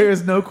question. There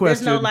is no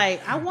question. There's no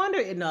like. I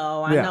wonder.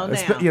 No, I know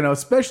now.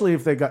 Especially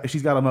if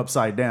she's got them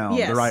upside down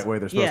Yes. the right way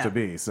they're supposed Yeah. to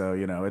be. So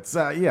it's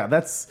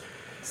that's.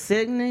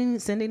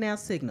 Sending out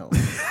signals.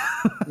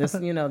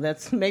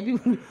 That's maybe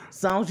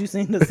songs you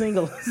send the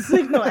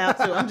signal out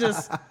to. I'm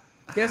just.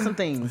 There's some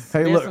things.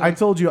 Hey, There's look, some- I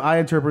told you I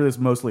interpret this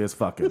mostly as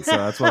fucking, so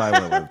that's what I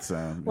went with.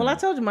 So, Well, I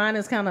told you mine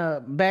is kind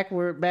of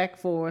backward, back,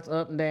 forth,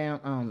 up and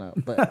down. I don't know,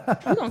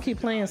 but we're gonna keep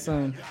playing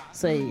some.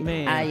 Say,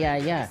 Man.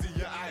 yeah.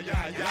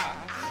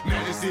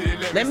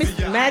 Let me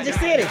Magic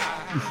City.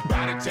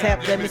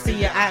 Tap. Let me see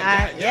your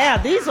Yeah,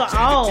 these are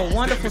all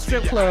wonderful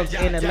strip clubs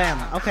in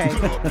Atlanta. Okay,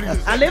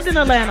 I lived in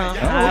Atlanta.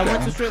 I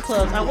went to strip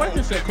clubs. I worked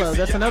in strip clubs.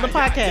 That's another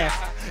podcast.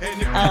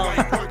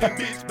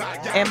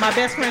 And my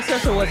best friend's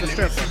sister was a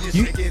stripper.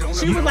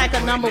 She was like a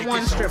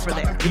 #1 stripper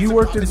there. you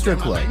worked in strip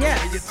club.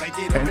 Yes.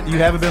 And you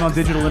haven't been on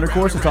Digital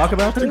Intercourse to talk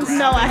about this?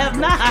 No, I have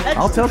not.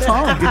 I'll tell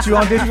Tom, get you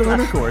on Digital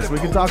Intercourse. We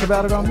can talk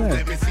about it on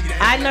there.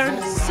 I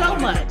learned so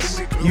much.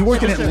 You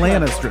work in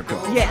Atlanta strip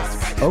club.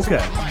 Yes.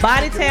 Okay.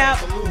 Body Tap,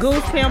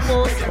 Goose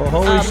Pimples, Oh,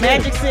 holy shit.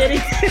 Magic City.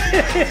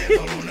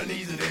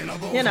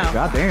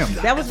 Goddamn.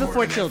 That was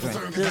before children.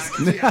 Just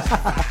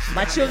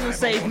my children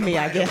saved me,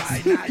 I guess.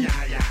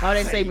 Oh,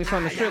 they saved me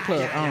from the strip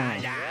club.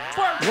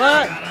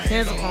 What?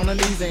 Hands up on the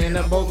knees and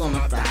the both on the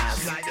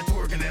thighs.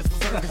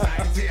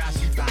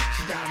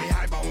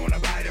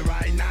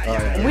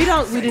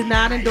 We do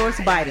not endorse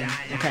biting.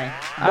 Okay.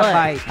 I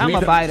bite. I'm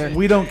a biter.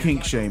 We don't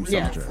kink shame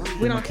Yeah, Sandra.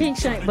 we don't kink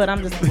shame, but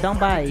I'm just don't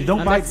bite.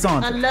 Don't bite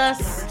Sandra.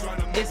 unless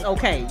it's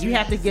okay. You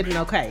have to get an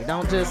okay.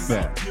 Don't just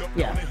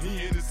yeah.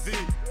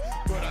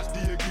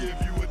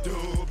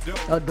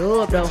 A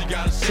dub though.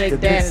 Shake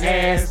that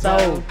ass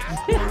though.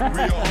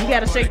 You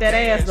gotta shake that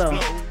ass though.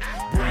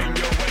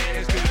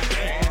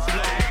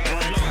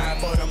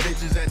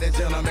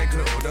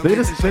 They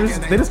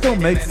just don't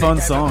make fun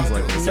songs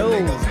like this. No.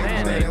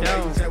 Man, they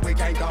don't.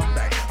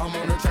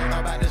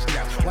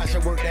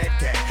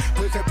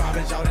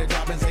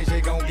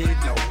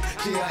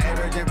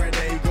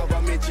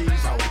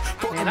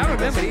 Man, I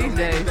remember these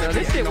days, though.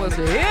 This shit was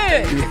a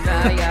hit.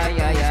 Yeah.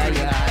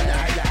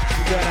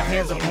 You got our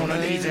hands up on the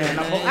knees and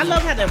I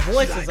love how their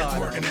voices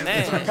are.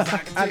 Man.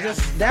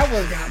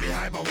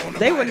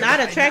 They were not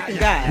attracting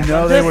guys.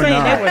 No, I'm they just were saying,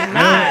 not. They were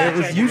not. It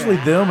was usually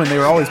them, and they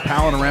were always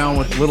palling around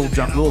with Little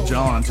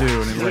John too.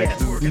 And it's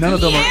like none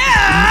of them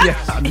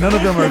none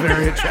of them are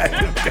very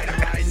attractive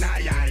guys.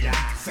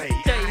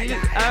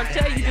 I'll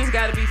tell you, you just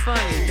gotta be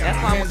funny. That's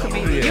why I'm a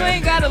comedian. You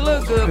ain't gotta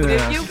look good, but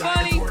if you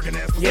funny,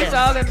 it's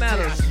all that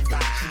matters.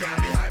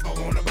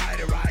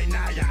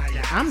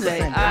 I'm just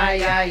saying.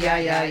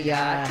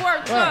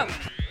 Twerk up.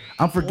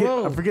 I'm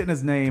forgetting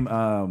his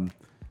name.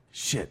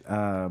 Shit.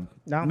 I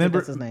don't think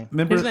that's his name.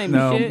 Member, His name is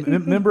no, shit.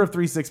 member of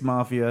 3-6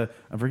 Mafia.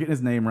 I'm forgetting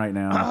his name right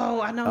now.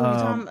 Oh, I know what you're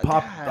talking about.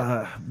 Pop.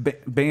 God.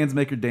 Bands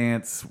make her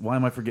dance. Why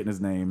am I forgetting his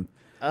name?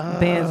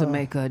 Bands will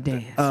make her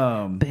dance.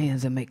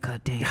 Bands will make her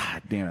dance.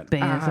 God damn it.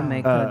 Bands will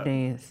make her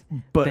dance.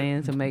 But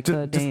Bands will make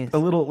her just dance. a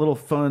little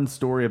fun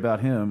story about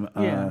him.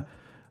 Yeah.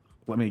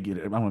 let me get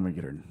it. I want to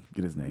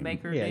get his name.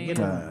 Make her Yeah,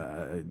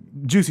 dance.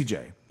 Juicy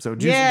J. So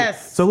Juicy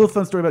Yes. J. So a little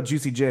fun story about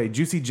Juicy J.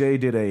 Juicy J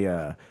did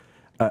a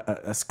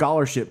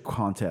scholarship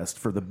contest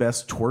for the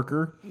best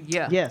twerker.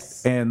 Yeah.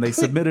 Yes. And they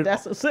submitted.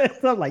 That's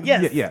what I'm like,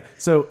 yes. Yeah.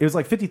 So it was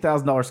like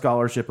 $50,000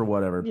 scholarship or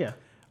whatever. Yeah.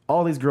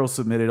 All these girls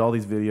submitted all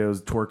these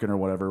videos twerking or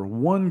whatever.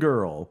 One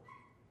girl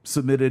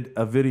submitted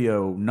a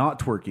video not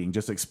twerking,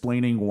 just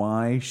explaining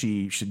why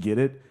she should get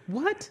it.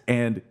 What?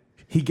 And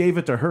he gave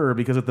it to her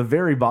because at the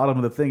very bottom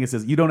of the thing it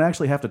says you don't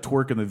actually have to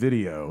twerk in the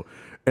video.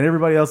 And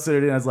everybody else said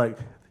it in. I was like,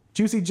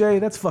 Juicy J,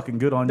 that's fucking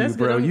good on That's you,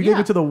 bro. good on- You yeah. gave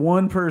it to the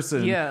one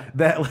person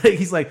that like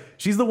he's like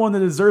she's the one that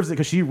deserves it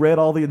because she read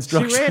all the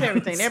instructions. She read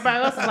everything.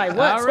 Everybody else is like,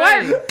 what?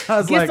 Alright. Twerk? I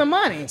was Get like, some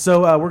money.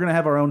 So we're gonna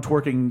have our own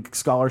twerking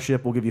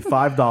scholarship. We'll give you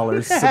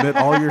 $5. Submit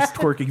all your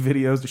twerking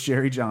videos to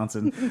Sherry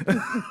Johnson.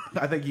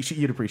 I think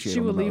you'd appreciate. She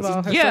it will on the leave most.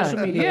 all her Yeah, social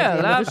media yeah,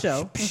 at the end of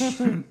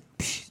the show.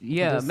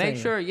 Yeah, Just make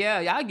saying. sure. Yeah,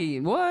 y'all give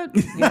you what?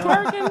 You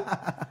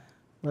twerking?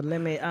 But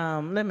let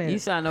me. You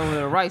signed over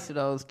the rights to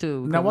those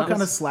too. Now, what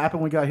kind of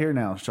slapping we got here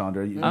now,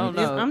 Chandra? I don't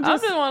know. I'm I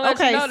just- just want to let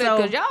okay, you know that so-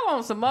 because y'all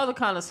on some other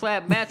kind of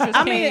slap mattress.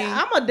 I mean, king.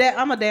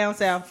 I'm a down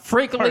south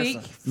freak leak,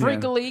 person.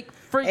 freak leak,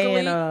 freak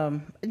leak.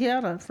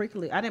 And freak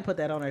leak. I didn't put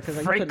that on there because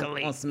you Freak couldn't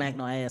leak. on smack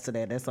no ass to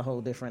that. That's a whole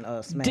different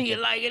smack. Do you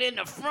like it in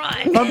the front?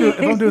 If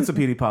I'm doing some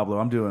Petey Pablo,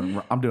 I'm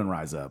doing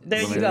Rise Up.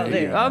 There you go,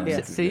 there.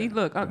 Yeah. See,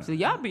 look, see,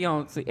 y'all be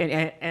on, see,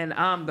 and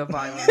I'm the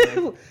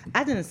violent one.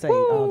 I didn't say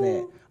all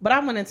that, but I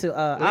went into.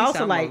 I least also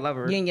I'm a like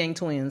lover. Yin Yang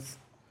Twins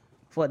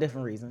for a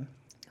different reason,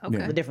 Okay.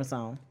 a different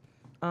song.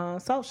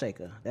 Salt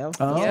Shaker. That was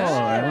Oh,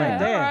 Yeah, right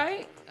there.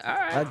 All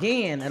right.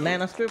 Again,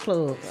 Atlanta strip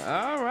club.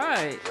 All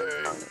right.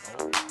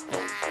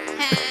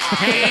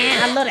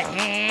 I love it.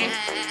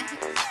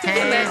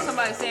 You let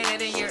somebody saying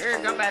that in your ear,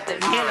 I'm about to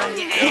hit on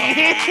your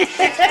ass.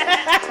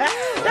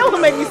 That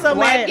would make me so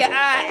Wipe mad. your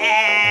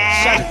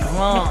eye.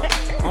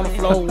 Shut on the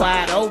floor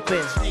wide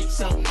open.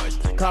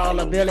 Call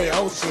a Billy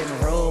Ocean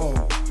room.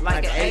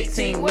 Like an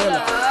 18-wheeler.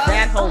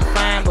 That hoe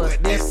fine, but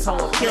this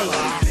hoe kill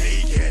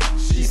you.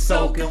 She's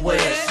soaking wet.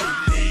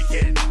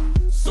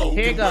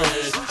 Here it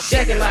goes.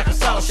 Shake it like a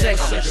salt shaker.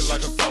 Shake it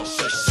like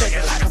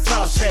a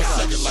salt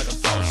shaker.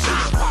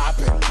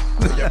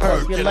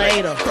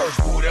 Percolator.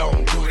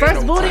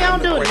 First booty on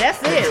duty. That's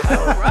it.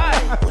 All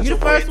right. You the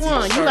first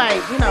one. You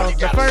like,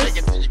 the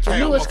first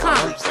newest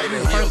comp. You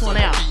the first one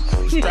out.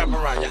 Strap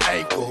around your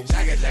ankle.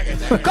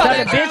 Call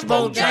that bitch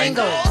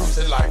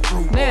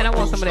Bojangles. Man, I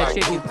want some of that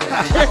chicken.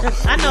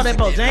 I know that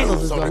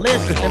Bojangles is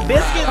delicious. And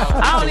biscuits.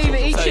 I don't even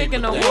eat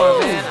chicken no more,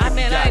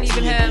 man. I ain't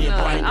even had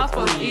none. I'm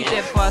supposed to eat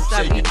that before I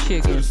stop eating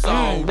chicken.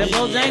 The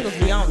Bojangles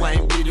be on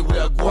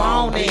there.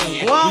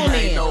 Groaning.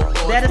 Groaning.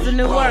 That is a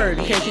new word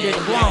in case you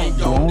didn't groan.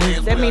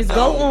 That means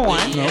go on.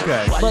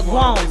 Okay. But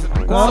groan.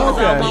 Groan is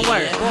all one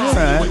word.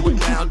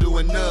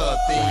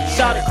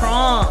 Shout it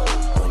crunk.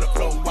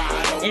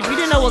 If you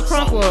didn't know what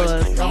crunk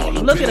was,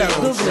 look it up.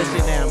 Google this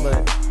shit down,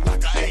 but.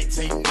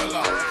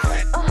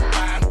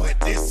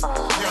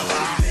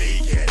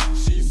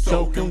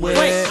 Soaking wet.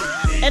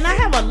 Wait, and I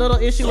have a little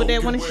issue with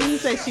that when she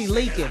says she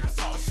leaking.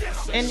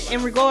 And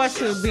in regards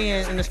to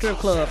being in the strip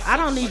club, I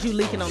don't need you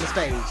leaking on the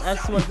stage.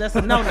 That's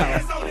a no-no.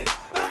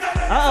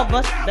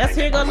 But that's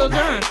here go Lil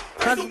Jon.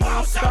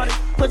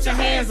 Put your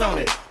hands on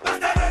it.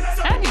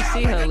 How do you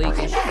see her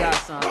leaking? She got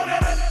something.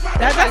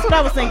 That's what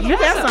I was thinking. You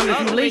got something if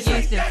you Ugly leaking.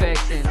 yeast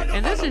infection.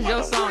 And this is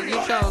your song you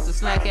chose to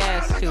smack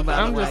ass to, by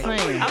I'm the way. just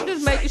saying. I'm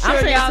just making sure I'm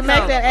saying y'all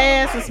smack know. that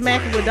ass and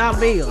smack it with dollar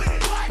bills.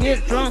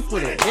 Get drunk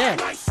with it. Yeah.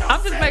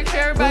 I'm just making sure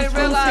everybody Bruce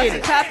realize hit the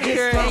it. topic Get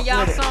here drunk and y'all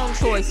with it. song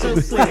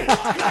choices.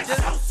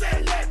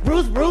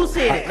 Bruce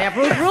hit it. Now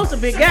Bruce a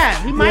big guy.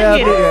 He might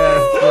hit it.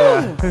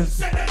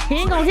 Yeah. He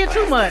ain't gonna hit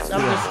too much.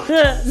 I'm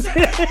just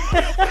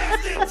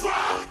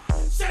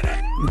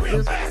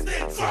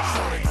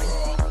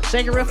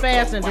shake it real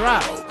fast and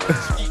drop.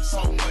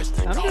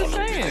 I'm just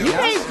saying.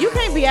 You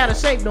can't be out of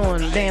shape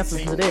doing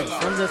dances to this.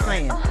 I'm just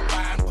saying.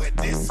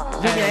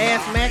 Get your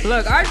ass smacked.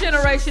 Look, our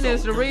generation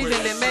is the reason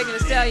that Megan Thee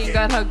Stallion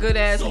got her good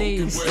ass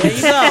knees. There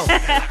you go.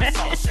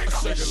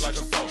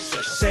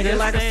 Shake it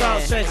like a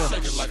salt shaker.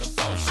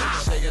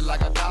 Shake it like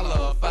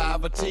 $1,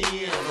 5 or 10. But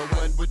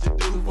what would you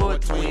do for a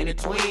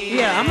 20?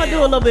 Yeah, I'm gonna do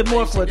a little bit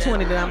more for a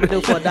 20 than I'm gonna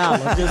do for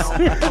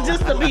 $1.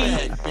 Just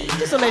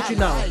to let you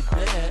know.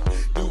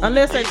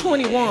 Unless they're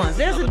 21s,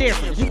 there's a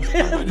difference. You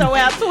throw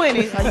out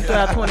 20s or you throw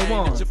out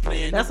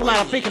 21s. That's a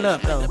lot of picking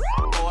up though.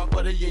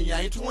 For the yin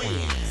yang twins.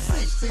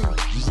 16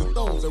 with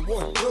those and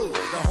one blood.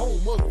 The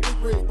home of big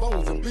red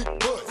bones and big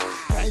butts.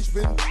 Cash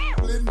been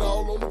splitting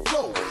all on the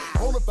floor.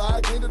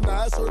 Bonafide, can't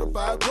deny,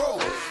 certified pro.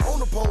 On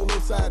the pole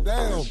upside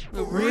down.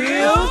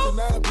 Real?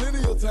 Denied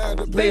plenty of time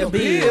to Pay a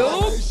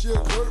bill.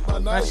 Now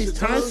Now she's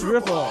turned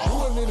stripper.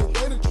 Doing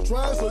anything that you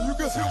try so you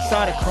can see.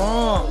 Started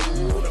crunk.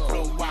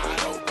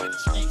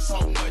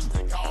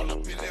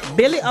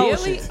 Billy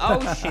Ocean. Billy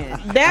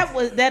Ocean.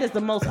 That is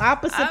the most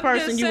opposite I'm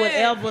person just you would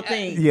saying. ever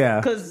think. Yeah.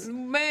 Because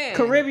Man.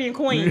 Caribbean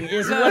Queen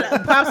is what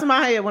pops in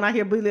my head when I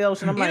hear Billy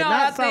Ocean. I'm You like, know,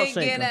 not I Salt think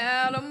get Shaker.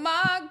 out of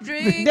my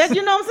drinks. That,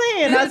 you know what I'm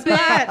saying? That's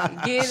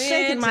not Get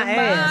shaking into my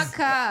ass.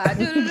 car.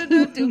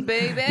 Do,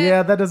 baby.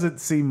 Yeah, that doesn't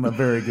seem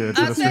very good.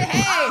 I said,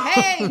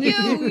 hey,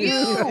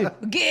 you,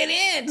 get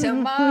into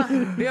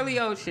my Billy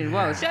Ocean.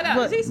 Whoa, shut up.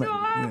 Is he still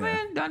alive,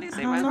 man? Don't you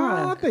see my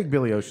No, I think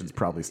Billy Ocean's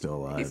probably still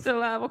alive. He's still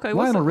alive. Okay,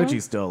 Lionel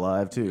Richie's still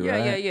alive too. Yeah,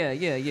 right?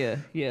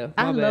 yeah.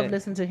 I My love bad.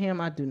 listening to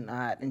him. I do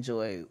not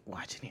enjoy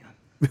watching him.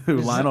 Who,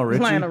 Lionel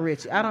Richie? Lionel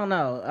Richie. I don't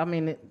know. I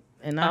mean,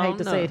 and I hate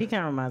to say know. it, he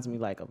kind of reminds me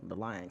like of the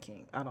Lion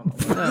King. I don't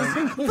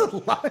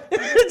know.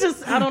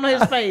 Just I don't know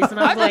his face, and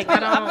I was like, I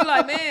I be don't.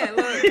 like, man,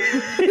 look.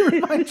 He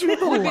reminds you of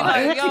the We be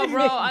Lion like, yo,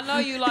 bro, I know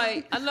you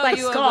like, I know Like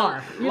you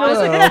Scar. You You know what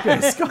I'm like, Oh,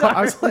 okay, Scott.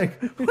 I was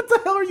like, what the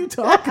hell are you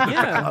talking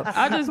yeah. about?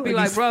 I just be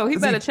like, bro, he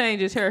Does better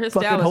change his hair. His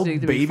Fucking style hold needs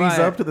to be babies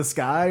fire. up to the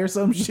sky or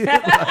some shit.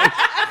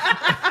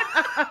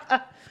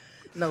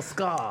 No,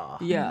 Scar.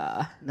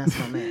 Yeah. That's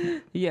my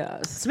man.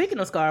 Yes. Speaking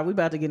of Scar, we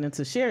about to get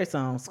into Sherry's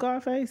song,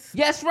 Scarface.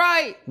 Yes,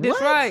 right. That's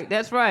What? right.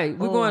 That's right.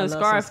 We're Oh, going I to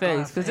love some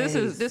Scarface because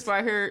Scarface. this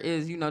right here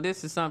is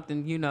this is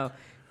something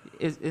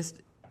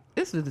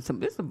this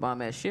is a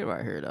bomb ass shit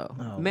right here though.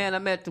 Oh. Man, I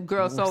met the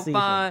girl so Let's see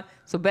fine,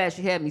 so bad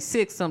she had me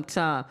sick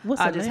sometime. What's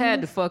I her just name?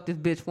 had to fuck this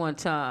bitch one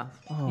time.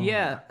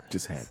 Yeah,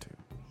 Just had to.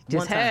 just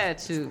One time. had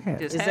to.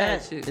 Just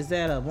had to. Is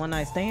that a one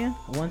night stand?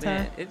 One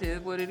time? Man, it is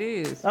what it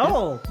is.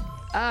 Oh,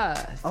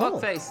 Fuck Oh.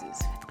 faces.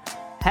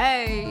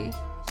 Hey,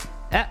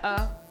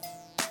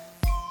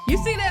 You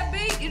see that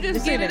beat? You just You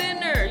see get it that? in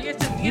there.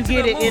 you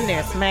get it in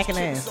there, smacking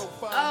ass.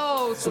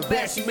 Oh, so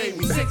bad she made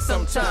me sick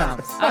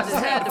sometimes. I just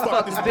had to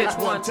fuck this bitch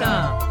one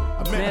time.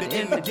 I met Met her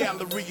in in the the-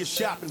 gallery of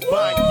shopping,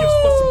 buying gifts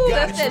for some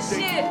guys. That's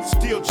that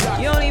shit. Still chocolate.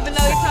 You don't even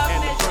know you're talking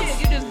And that the shit.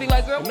 first- You just be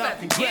like, girl, we Not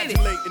got to get it.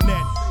 congratulating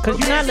that. Cause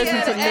you're not She listening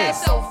had to an this.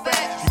 ass so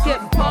fat, she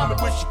kept palming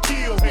When she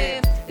killed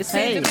him. It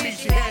seemed to Hey. me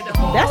she had the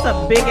whole That's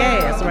a big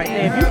ass right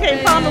there. If you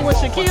can't palm it with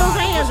Shaquille's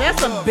hands,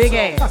 that's a big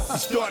ass.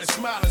 She started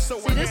smiling, so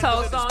See, this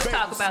whole song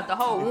talk about the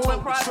whole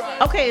wooing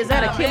process. Okay, is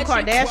that a I Kim bet you-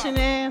 Kardashian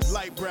ass?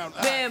 light brown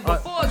eyes. Man,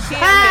 before Kim,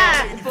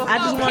 Ha! before I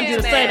just wanted you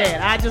to Kim say ass,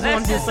 that. I just let's wanted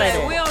you to just say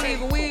that. We don't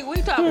even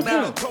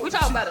we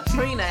talk about a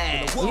Trina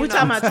ass. We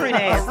talking about Trina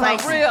ass, A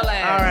like real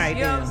ass. All right,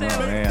 You know what I'm then.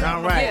 saying? Man.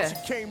 All right. Yeah.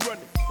 Came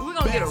running. We're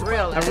gonna get a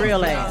real ass. real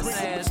You know ass. what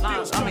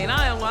I'm saying? I mean,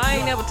 I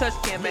ain't never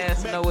touched Kim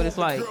ass to know what it's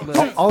like.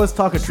 But All this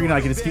talk of Trina,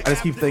 I just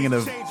keep thinking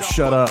of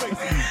shut up.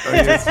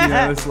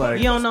 It's like,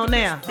 You don't know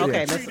now.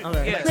 Okay, let's.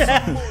 Okay.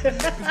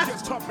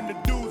 Just humping the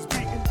dudes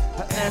beating.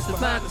 ass was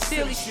finding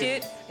silly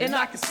shit, and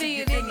I could see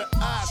it in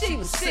her. She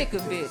was sick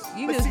of it.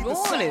 You just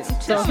want it.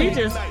 I'm So telling he you.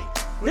 just.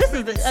 This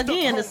is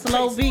again the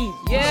slow beat.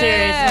 Yeah,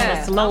 Sherry's doing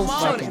a slow I'm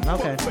on fucking. it.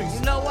 Okay.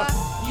 You know what?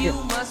 You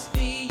must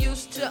be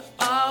used to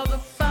all the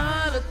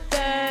finer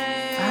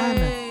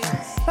things.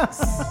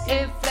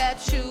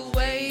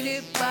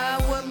 Infatuated by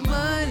what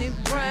money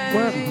brings.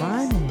 What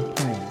money?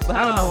 But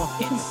I don't know.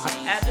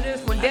 After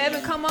this, when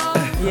Devin come on,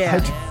 Yeah,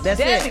 that's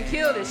Devin it.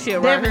 killed this shit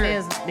right Devin here.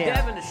 is. Yeah.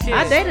 Devin the shit.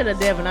 I dated a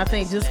Devin. I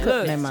think just Look,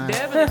 couldn't. Never mind.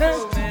 Devin is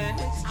cool, man.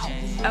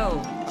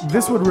 Oh,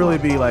 this would really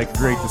be like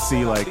great to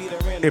see, like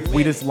if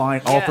we just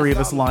all three of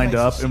us lined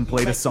up and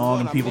played a song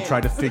and people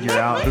tried to figure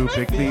out who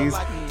picked these.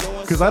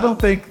 Because I don't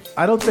think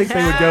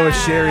they would go with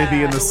Sherry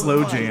being the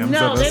slow jams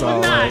No, of us they would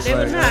all. not. They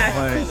would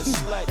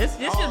not. this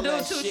should do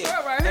it too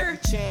short right here.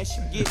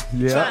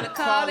 Yeah. Trying to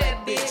call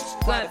that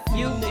bitch, but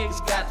you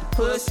niggas got the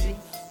pussy.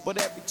 But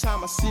every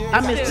time I see her,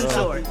 I miss Too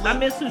Short. I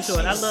miss Too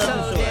Short. I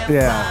love Too Short.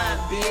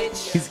 Yeah.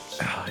 bitch.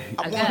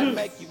 I wanna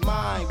make you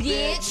mine,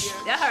 bitch.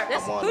 That hurt.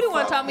 That's, who the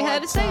one taught me how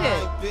to say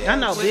that? I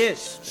know,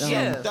 bitch.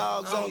 Yeah.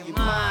 Dogs on your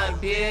mind,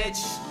 bitch.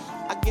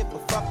 I give a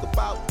fuck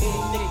about any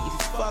nigga you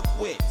fuck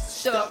with.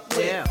 Stuck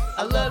with. Yeah.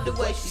 I love the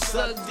way she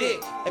suck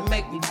dick and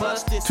make me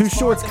bust it. Too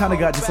Short's kind of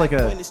got just like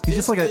a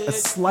a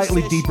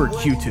slightly deeper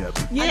Q-tip.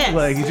 Yes.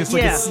 Like he's just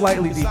like Yeah. a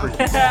slightly deeper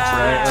Q-tip,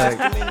 right?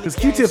 Like because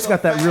Q-tip's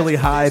got that really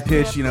high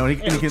pitch, you know, and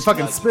he can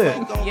fucking spit.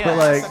 Yeah. But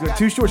like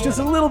Too Short's just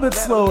a little bit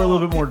slower, a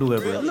little bit more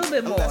deliberate. A little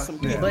bit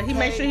more. But he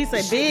made sure he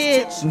say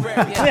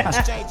bitch.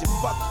 Exchanging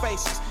fuck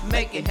faces.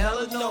 Making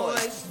hella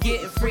noise,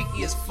 getting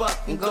freaky as fuck,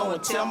 and go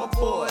and tell my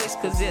boys,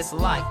 cause it's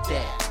like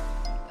that.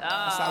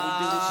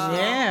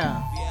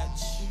 Yeah.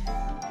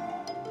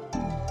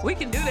 We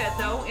can do that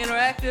though.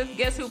 Interactive.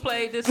 Guess who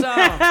played this song?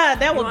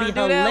 That would wanna be do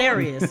that one?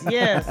 hilarious.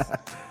 Yes.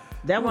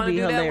 That would Wanna be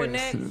do that one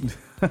hilarious. next?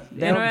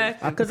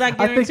 Interactive. Because I think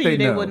guarantee they you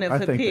they know. wouldn't I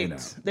have think they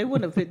picked. They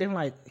wouldn't have picked. They're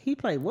like, he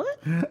played what?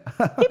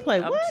 He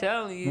played I'm what?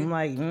 telling you, I'm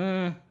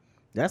like,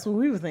 that's what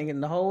we were thinking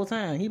the whole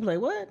time. He played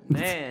what?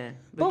 man.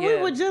 But yeah. we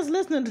were just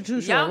listening to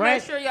Too Short, Y'all right?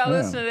 make sure y'all Yeah.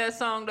 listen to that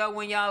song though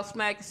when y'all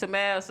smacking some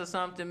ass or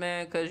something,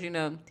 man.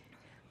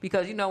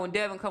 Because when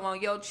Devin come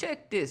on, yo,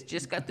 check this.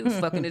 Just got through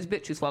fucking this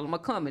bitch who swallowed my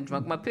cum and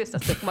drunk my piss. I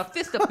stuck my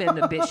fist up in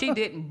the bitch. She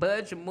didn't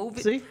budge or move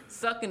it. See?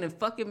 Sucking and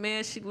fucking,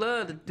 man. She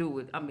loved to do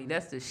it. I mean,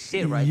 that's the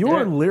shit right Your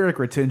there. lyric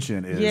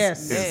retention is,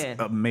 Yes. is Man.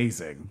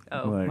 amazing.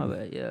 Oh, my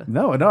bad, yeah.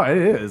 No, it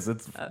is.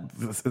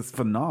 It's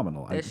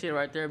phenomenal. That shit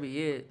right there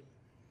be it.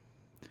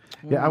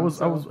 Yeah,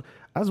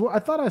 I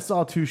thought I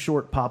saw Too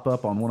Short pop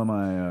up on one of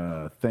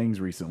my things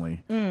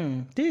recently.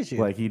 Did you?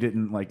 Like he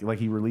didn't like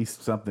he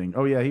released something.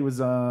 Oh yeah, he was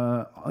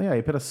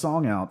he put a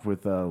song out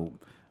with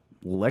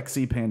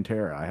Lexi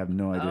Pantera. I have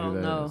no idea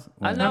who that is.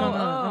 I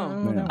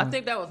know. I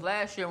think that was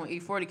last year when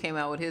E40 came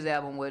out with his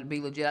album with Be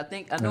Legit.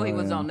 I know he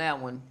was on that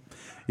one.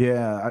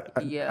 Yeah,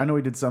 I know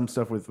he did some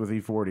stuff with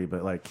E40,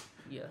 but like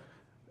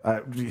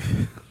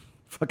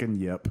fucking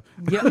yep.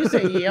 Yep. You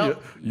say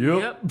yep.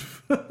 Yep.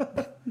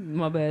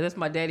 My bad. That's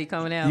my daddy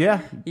coming out.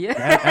 Yeah.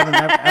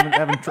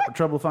 Having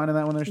trouble finding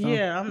that one there, Stone?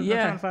 Yeah, I'm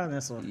trying to find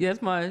this one. Yeah,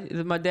 it's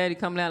my daddy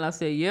coming out. And I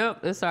said,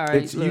 "Yep, it's all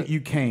right." It's,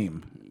 you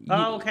came.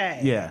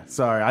 Okay. Yeah.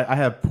 Sorry, I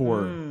have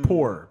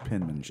poor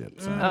penmanship.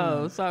 So.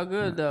 Oh, it's all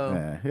good though.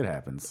 Yeah, it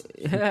happens.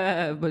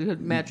 But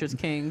mattress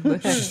king.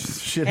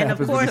 Shit and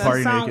happens of course, when you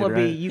party the song naked, will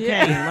be right? "You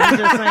Came." I'm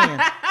just saying.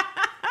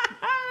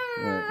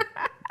 Right.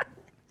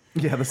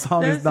 Yeah, the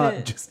song is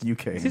not just "You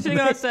Came." She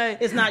gonna say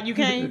it's not "You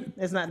Came."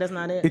 It's not. That's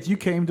not it. It's "You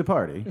Came to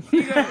Party."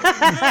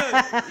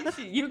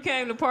 You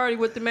came to party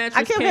with the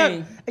mattress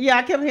king.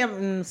 I kept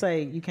him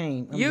say "You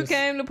Came." You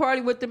came to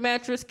party with the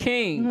mattress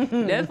king.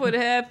 That's what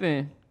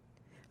happened.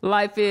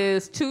 Life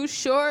is too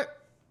short.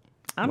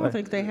 I don't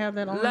think they have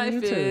that on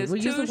YouTube. We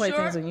used to play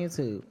things on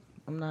YouTube.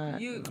 I'm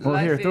not. Well,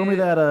 here, throw me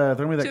that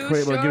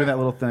crate. Give me that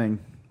little thing.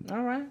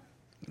 All right.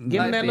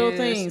 Give him that little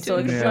thing so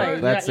it can play.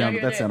 That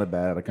sounded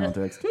bad out of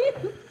context.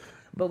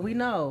 But we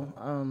know,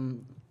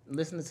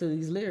 listening to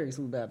these lyrics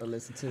we're about to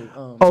listen to.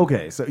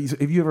 Okay, so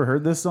have you ever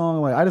heard this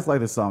song? Like, I just like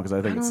this song because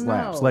I think it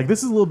slaps. Know. Like,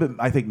 this is a little bit,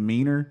 I think,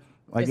 meaner.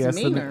 I guess.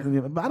 Meaner?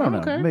 I don't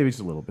know. Maybe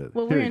just a little bit.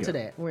 Well, we're into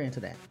that. We're into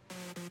that.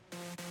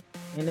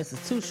 And this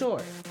is Too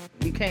Short.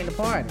 You came to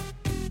party.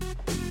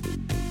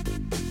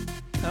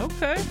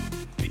 Okay.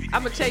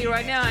 I'm gonna tell you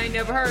right now, I ain't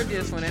never heard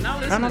this one, and I'll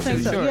listen to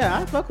Too Short. Yeah,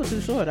 I fuck with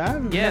Too Short.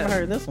 I've never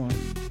heard this one.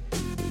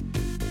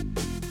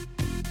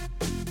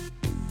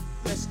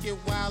 Let's get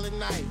wild at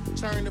night.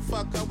 Turn the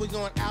fuck up, we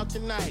going out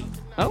tonight.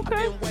 Okay.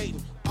 I've been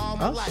waiting all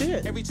my life.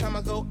 Shit. Every time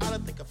I go out, I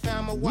think I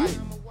found my wife.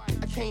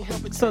 I can't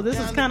help it. So this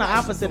is kind of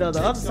opposite of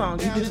the other song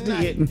you just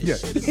did. Yeah.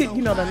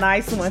 You know, the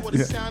nice one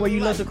where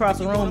you looked across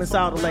the room and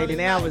saw the lady.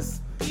 Now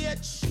it's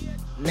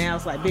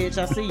like, bitch,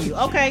 I see you.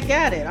 Okay,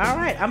 got it. All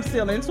right, I'm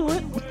still into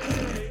it.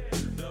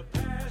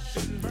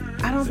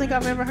 I don't think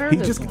I've ever heard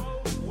this one.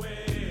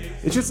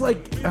 It's just like,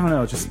 I don't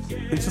know, it's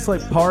just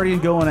like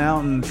partying, going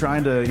out and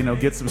trying to,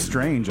 get some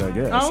strange, I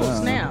guess.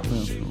 Oh, snap.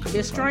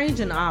 It's strange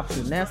an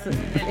option. That's it.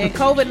 In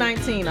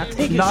COVID-19, I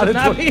think it not should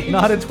not be.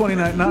 Not in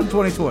 2020. Not in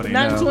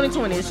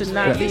 2020. It should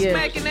not be. He's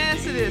smacking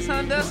ass to this,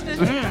 huh, Dustin?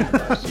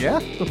 Yeah,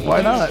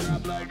 why not?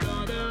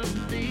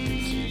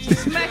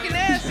 Smacking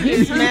ass to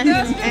this, huh,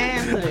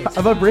 Dustin?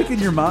 Am I breaking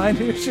your mind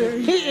here,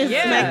 Sherry? He is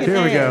smacking Here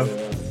ass. we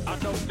go.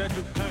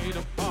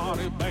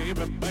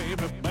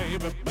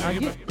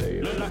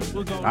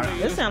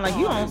 It sounds like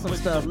you own some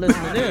stuff.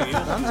 Listen to this.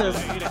 I'm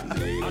just.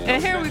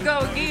 And here we go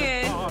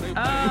again.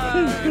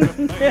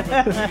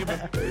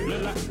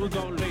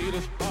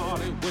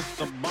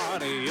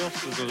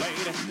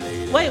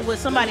 Wait, with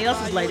somebody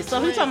else's lady. So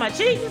who talking about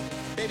cheating?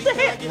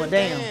 Well,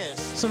 damn.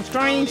 Some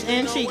strange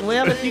and cheating.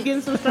 Well, if you're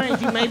getting some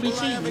strange, you may be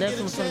cheating. That's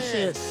some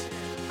shit.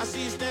 I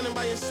see you standing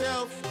by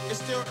yourself.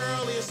 It's still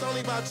early. It's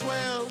only about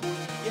 12.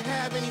 You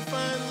have any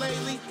fun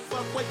lately?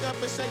 Fuck, wake up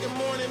and say good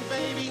morning,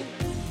 baby.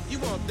 You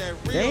want that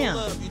real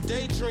love. You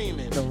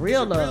daydreaming. The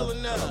real love. Real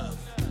enough.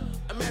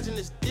 Imagine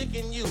this dick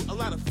in you. A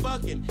lot of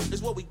fucking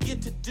is what we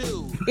get to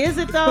do. Is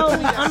it though?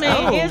 I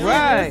mean, is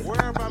right.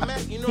 Wherever I'm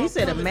at, you know He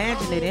said,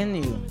 imagine it in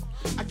you.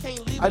 I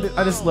can't leave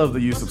I just love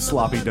the use of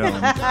sloppy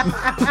dome.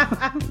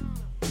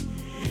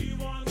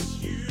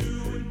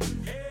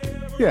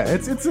 Yeah,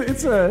 it's a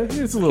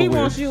little He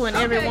weird. wants you and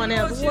everyone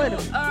else. What?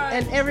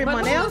 And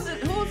everyone else?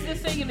 Who's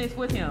just singing this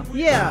with him?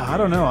 Yeah. I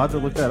don't know. I'll have to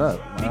look that up.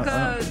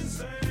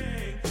 Because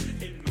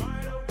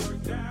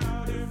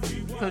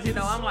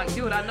I'm like,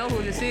 dude, I know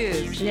who this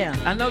is. Yeah.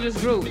 I know this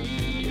group.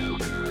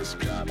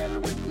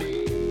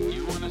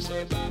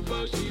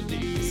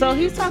 So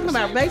he's talking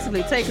about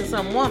basically taking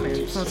some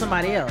woman from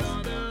somebody else,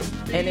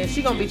 and then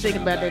she gonna be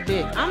thinking about that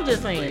dick. I'm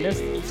just saying, there's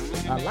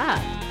a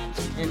lot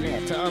in there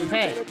to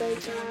unpack.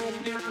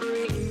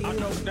 I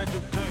know that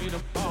you came to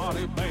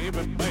party, baby.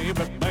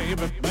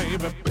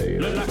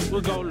 Look like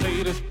we're gonna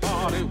leave this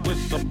party with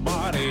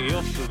somebody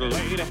else's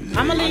lady.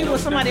 I'm gonna leave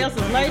with somebody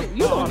else's lady.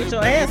 You gonna get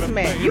your ass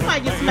smacked. You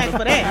might get smacked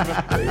for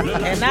that,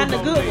 and not in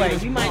a good way.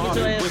 You might get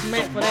your ass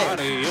smacked for that.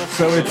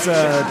 So it's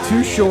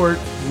Too Short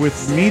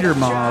with Meter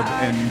Mob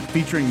and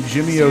featuring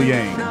Jimmy O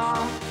Yang.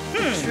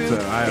 So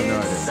I have no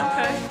idea.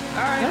 Okay. All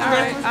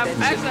right. I've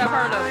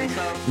heard of it,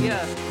 so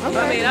yeah. Okay. I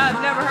mean,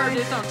 I've never heard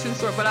this on Too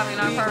Short, but I mean,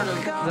 I've heard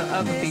of the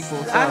other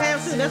people. So. I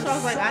have too. That's why I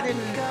was like, I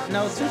didn't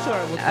know Too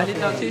Short was. I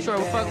didn't know Too Short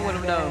was fucking with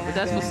him though, but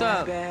that's what's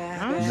up.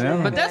 Yeah.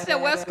 But that's that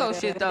West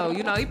Coast shit though.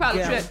 You know, he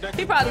probably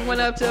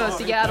went up to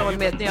Seattle and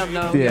met them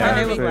though. Yeah, And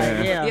they was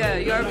like, Yeah,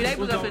 you heard me. They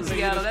was up in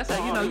Seattle. That's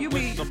how you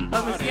be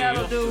up in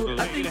Seattle, dude.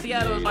 I think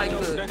Seattle is like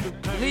the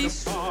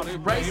least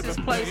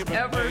racist place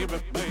ever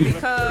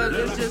because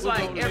it's just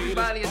like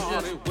everybody is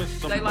just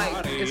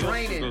it's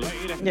raining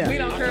raining. Yeah. We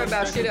don't care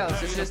about shit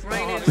else. It's just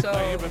raining, so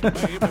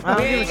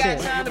we ain't got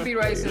time to be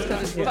racist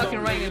because it's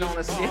fucking raining on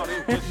us.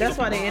 That's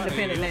why they're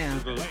independent now.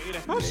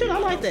 Oh shit, I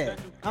like that.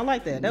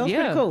 That was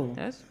pretty cool.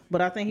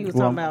 But I think he was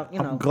talking about,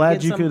 I'm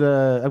glad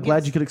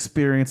you could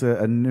experience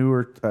a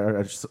newer,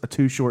 a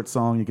Too Short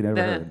song you could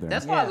ever heard there.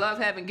 That's why I love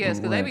having guests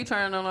because they be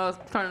turning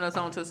us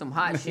on to some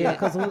hot shit. Yeah,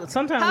 because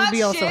sometimes we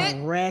be on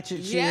some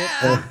ratchet shit,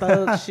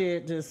 thug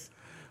shit, just.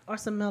 Or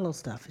some mellow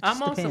stuff. It just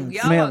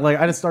depends. Man, like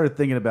I just started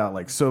thinking about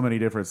like so many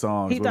different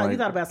songs. He thought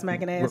about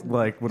smacking ass.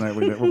 Like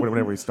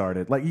whenever we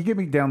started, like you get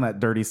me down that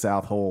dirty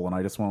South hole, and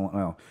I just want.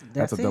 Well,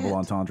 that's a double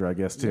entendre, I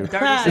guess too.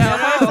 Dirty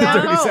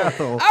South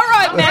hole. All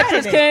right,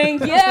 Mattress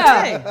King.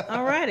 Yeah.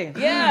 Alrighty.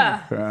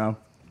 Yeah.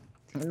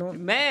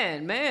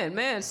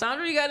 Man.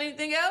 Sandra, you got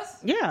anything else?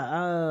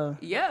 Yeah.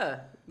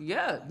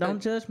 Yeah.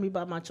 Don't judge me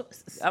by my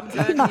choices. I'm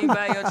judging you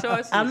by your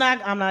choices. I'm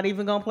not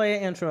even gonna play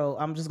an intro.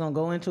 I'm just gonna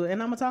go into it, and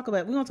we're gonna talk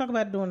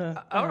about it during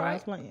the. All right.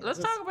 Let's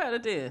talk about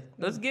it then.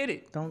 Let's get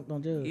it. Don't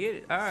judge. Get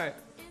it. All right.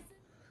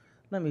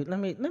 Let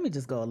me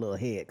just go a little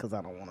ahead because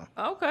I don't wanna.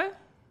 Okay.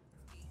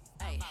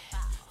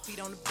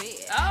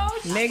 Oh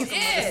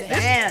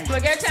shit!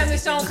 Look, every time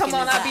this song come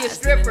on, I'll be a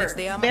stripper.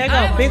 There you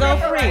go, big old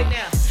free. Right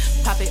now.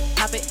 Pop it.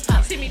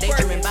 See me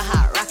twerking.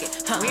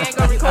 We ain't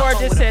gonna record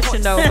this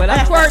session though, but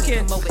I'm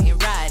twerking.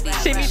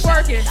 See me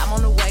twerking. I'm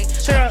on the way.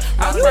 Sure.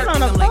 You was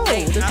on a pole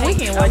this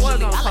weekend. I was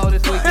on a pole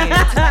this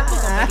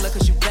weekend. Look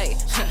 'cause you play.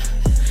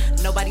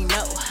 Nobody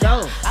know.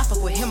 Go. I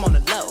fuck with him on the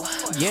low.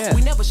 Yeah.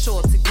 We never show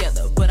up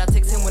together, but I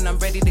text him when I'm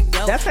ready to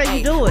go. That's how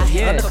you do it.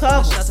 Yeah.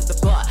 Undercover. Shots at the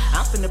bar.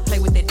 I'm finna play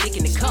with that dick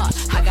in the car.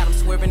 I got him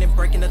swerving and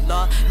breaking the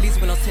law. At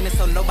least when I'm tennis,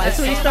 so nobody. That's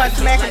when you start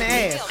smacking the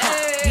ass.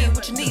 Yeah,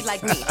 what you need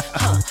like me,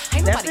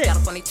 Ain't nobody got a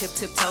funny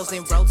tiptoes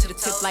and roll to the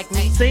tip like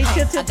me. See,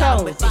 tiptoes.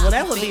 Well,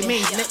 that would be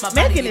me.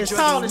 Megan is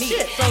tall as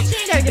shit, so she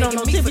ain't gotta get on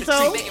no tippy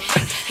toes.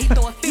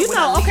 You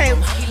know, okay,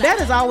 that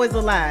is always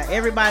a lie.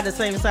 Everybody the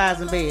same size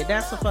in bed.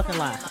 That's a fucking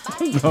lie.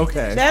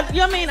 Okay. That,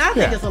 you know what I mean? I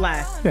think it's a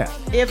lie. Yeah.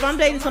 If I'm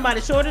dating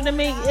somebody shorter than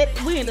me,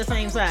 we ain't the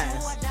same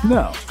size.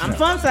 No. I'm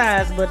fun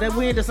size, but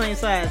we ain't the same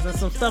size, and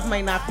some stuff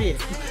may not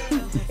fit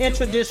in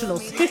traditional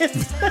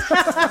sense.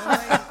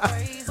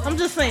 I'm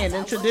just saying,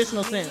 in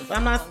traditional sense.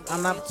 I'm not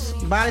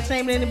body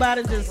shaming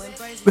anybody. Just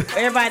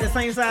everybody the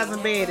same size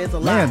in bed is a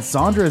lie. Man,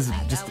 Sandra's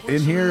just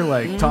in here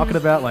like talking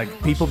about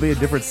like people being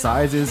different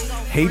sizes,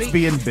 hates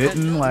being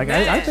bitten. Like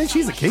I think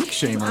she's a kink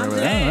shamer.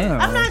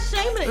 I'm not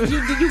shaming it.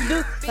 You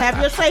do have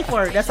your safe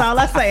word. That's all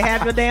I say.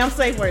 Have your damn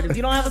safe word. If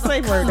you don't have a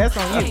safe word, that's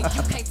on you. You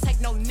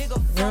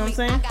know what I'm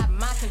saying?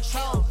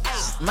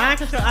 Mind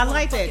control. I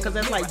like that because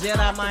that's like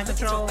Jedi mind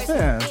control.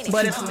 Yeah.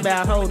 But it's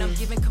about holding.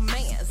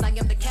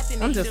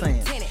 I'm just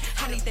saying.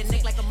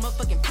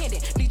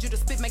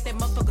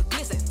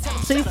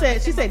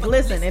 She said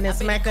glisten and then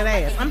smack that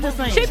ass. I'm just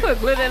saying. She put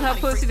glitter in her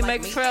pussy to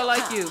make a trail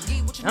like you.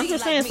 I'm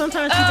just saying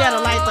sometimes you gotta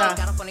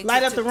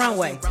light up the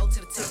runway.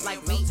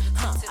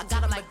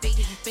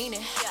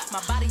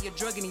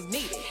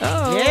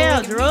 Oh.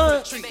 Yeah,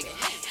 drug.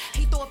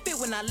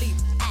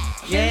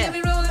 Yeah.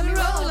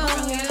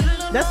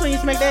 That's when you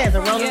smack the ass, a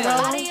roll and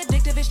roll.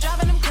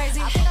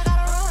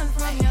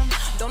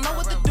 Don't know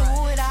what to do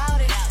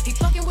without it. He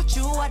fucking with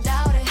you, I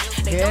doubt it.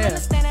 They don't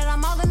understand that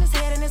I'm all in his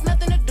head and it's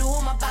nothing to do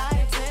with my body.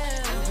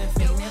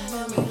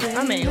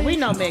 I mean, we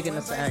know Megan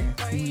Thee Stallion.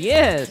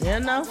 Yes. You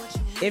know?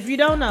 If you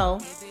don't know,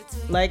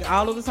 like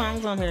all of the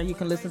songs on here, you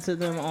can listen to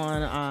them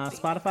on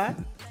Spotify.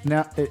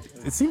 Now,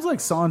 it seems like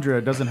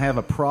Sandra doesn't have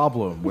a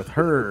problem with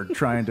her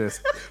trying to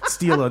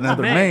steal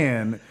another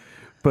man.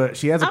 But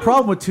she has a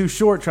problem with Too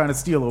Short trying to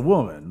steal a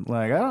woman.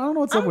 Like I don't know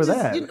what's up with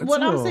that.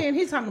 What I'm saying,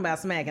 he's talking about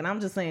smacking. I'm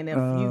just saying if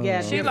you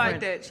got she like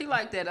that. She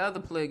like that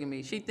other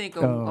polygamy. She think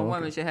a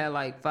woman should have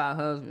like 5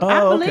 husbands. I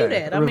believe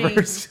that. I mean,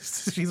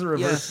 she's a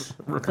reverse.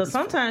 Because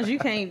sometimes you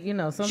can't. You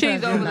know, sometimes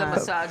she's over the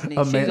misogyny.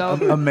 She's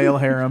over a male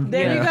harem.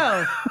 There you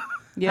go.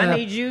 Yeah. I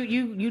need you.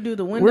 You do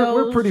the windows.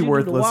 We're pretty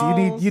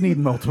worthless. You need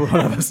multiple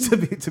of us to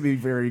be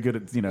very good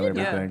at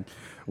everything. Yeah.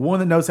 One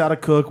that knows how to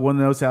cook, one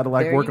that knows how to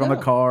work on the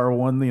car,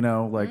 one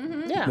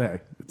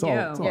it's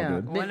all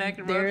good. One that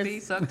can rub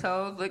feet, suck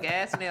toes, lick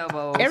ass and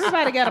elbows.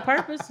 Everybody got a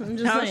purpose. I'm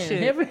just saying.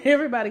 Shit.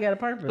 Everybody got a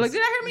purpose. Look,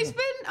 did I hear me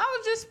spitting? I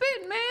was just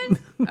spitting,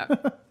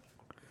 man.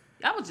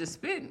 I was just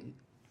spitting.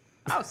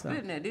 I was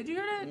spitting that. Did you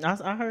hear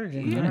that? I heard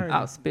you.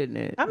 I was spitting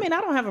it. I mean,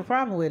 I don't have a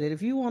problem with it.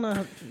 If you want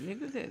to,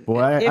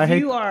 if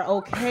you are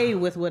okay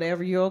with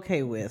whatever you're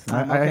okay with.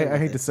 I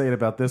hate to say it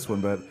about this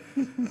one, but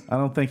I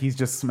don't think he's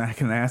just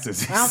smacking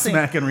asses. He's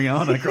smacking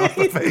Rihanna across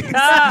the face.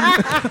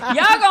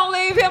 Y'all gonna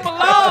leave him alone.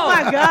 Oh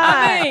my God.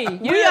 I mean,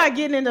 we are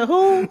getting into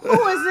who?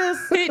 Who is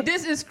this?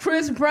 This is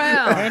Chris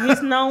Brown. And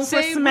he's known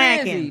for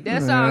smacking.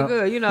 That's all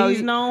good.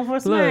 He's known for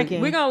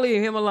smacking. We're gonna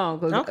leave him alone.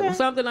 Because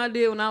something I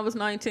did when I was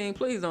 19,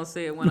 please don't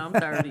say it when I'm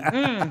 30. You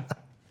know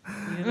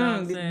what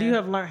I'm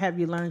saying? Have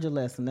you learned your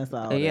lesson? That's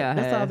all. Yeah,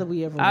 that's all that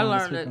we ever. I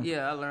learned it.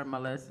 Yeah, I learned my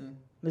lesson.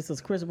 This is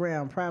Chris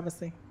Brown,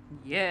 Privacy.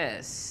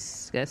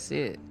 Yes, that's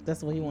it.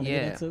 That's what he wanted to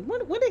get into.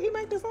 When did he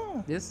make this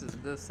song? This is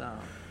the song.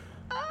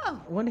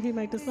 When did he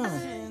make this song?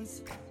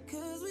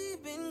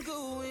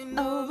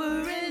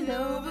 over and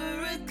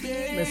over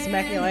again. Let's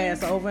smack your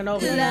ass over and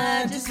over Girl,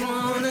 again. I just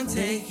wanna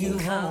take you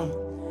home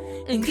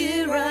and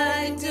get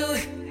right to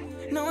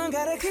it. No one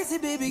gotta kiss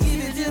it, baby,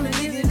 give it to me,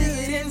 leave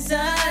it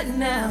inside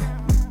now.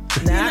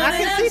 Now, I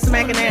can see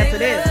smacking ass to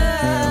this.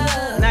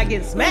 Not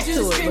getting smacked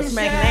to it, but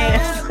smacking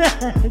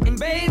ass. And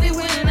baby,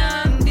 when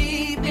I'm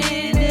deep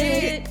in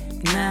it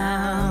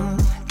now,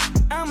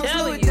 I'ma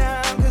slow it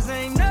down, cause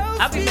ain't no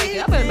I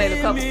better make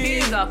a couple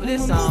kids off of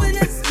this song.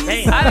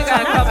 Damn. I done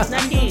got a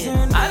couple kids.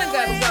 I done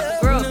got a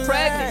couple girls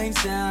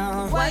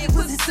pregnant. Why you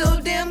pussy so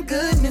damn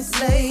good, Miss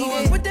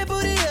Lady? Put that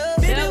booty up,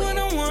 baby, when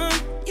I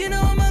want. You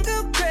know I'ma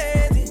go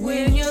crazy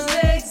when your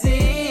legs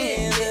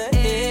in the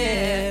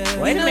air.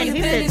 Wait a minute,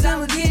 he said. I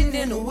was getting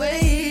in the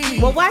way.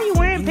 Well, why are you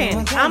wearing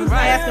panties? I'm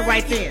asking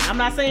right then. I'm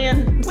not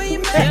saying. When you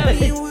make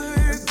me work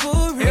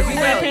for If you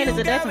wear real. panties,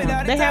 a different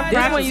one. They have This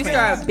when crotchless you panties.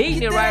 start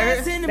beating it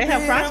right here. They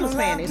have crotchless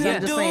panties.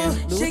 I'm just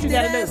saying, do what you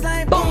gotta do.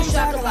 Boom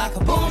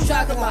shakalaka, boom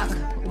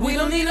shakalaka. We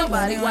don't need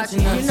nobody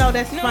watching us. You know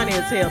that's funny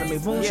as hell to me.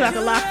 Boom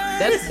shakalaka.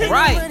 That's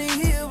right.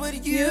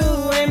 You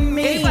and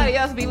me. Anybody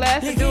else be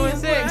laughing doing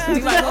sex?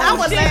 Be like, I oh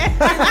was shit, laughing.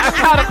 I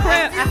caught a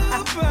cramp.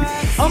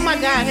 Oh my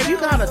God, have you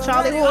caught a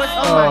Charlie horse?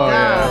 Oh my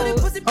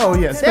God. Oh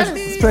yeah,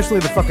 especially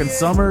the fucking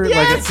summer.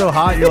 Like it's so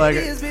hot. You're like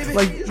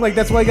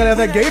that's why you gotta have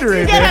that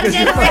Gatorade, man. Because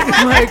you're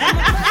fucking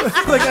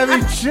like I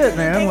mean, shit,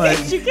 man.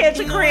 Like You catch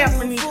a cramp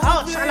and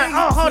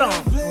hold on.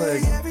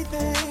 like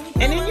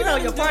And then you know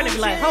your partner be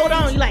like, hold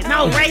on. You like,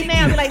 no, right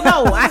now. Be like,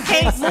 no, I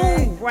can't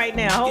move right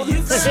now. Hold on.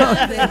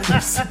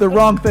 the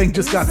wrong thing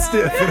just got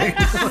stiff.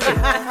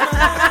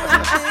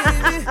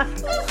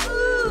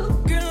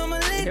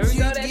 Here we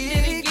go, that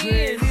shit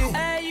again.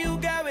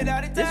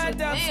 This is,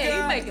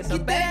 man, you making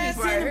some babies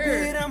right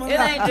here. It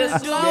ain't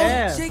just slow,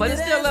 Yeah. but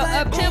it's still a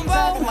up tempo.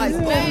 Like,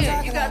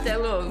 man, you got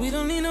that little,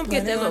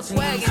 get that little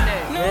swag in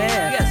there.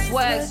 Yeah. You got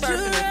swag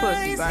surfing this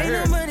pussy right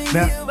here.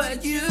 Now,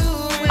 But you,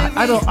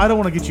 I don't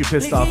want to get you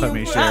pissed off at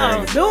me,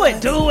 Sherry.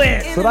 Do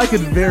it. But I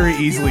could very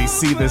easily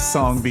see this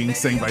song being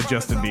sang by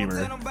Justin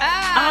Bieber.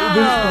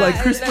 Like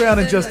Chris Brown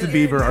and Justin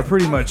Bieber are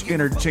pretty much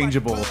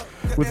interchangeable,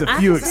 with a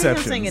few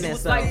exceptions. Singing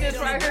this like this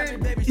right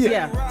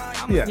here.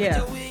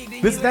 Yeah.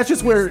 That's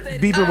just where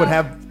Bieber would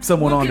have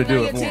someone on to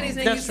do it for him.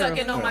 That's true.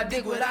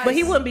 But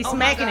he wouldn't be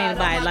smacking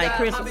anybody like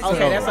Chris.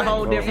 Okay, that's a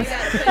whole different.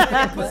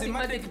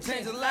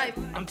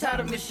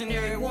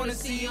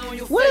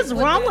 What is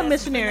wrong with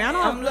missionary? I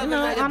don't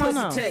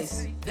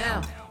know.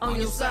 Down on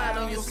your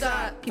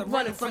side, keep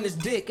running from this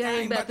dick. I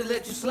ain't about to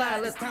let you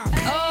slide.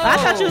 I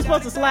thought you were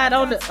supposed to slide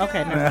on the.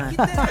 Okay, never mind.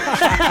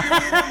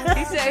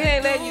 He said he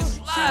ain't letting you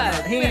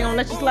slide. He ain't gonna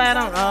let you slide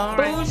on. All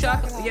right. Boom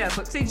shaka. Yeah,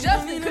 but see,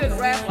 Justin couldn't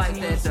rap like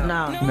that though.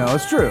 No, No,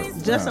 it's true.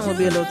 Justin would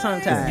be a little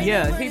tongue tied.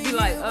 Yeah, he'd be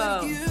like,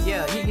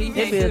 yeah, he can't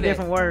It'd be do a that.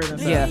 different word. And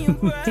Yeah,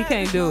 stuff. he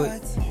can't do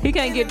it. He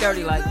can't get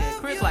dirty like that.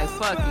 Chris like,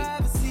 fuck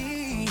it.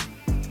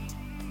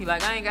 He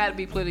like, I ain't gotta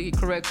be politically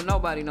correct for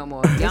nobody no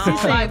more. Y'all Is he don't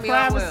saying like me,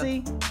 I will.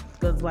 privacy?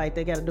 Because like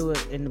they gotta do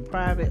it in the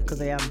private because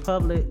they out in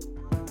public.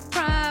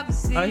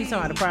 Privacy. Oh, he's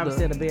talking about the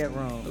privacy of the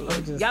bedroom.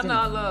 I'm just, Y'all know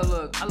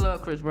I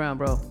love Chris Brown,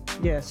 bro.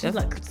 Yeah, she's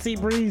like see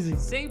breezy.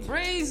 See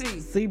Breezy.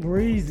 See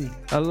breezy.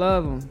 I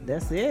love him.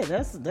 That's it.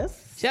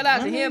 That's. Shout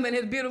out to him and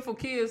his beautiful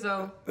kids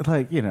though.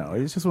 Like,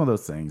 it's just one of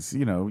those things.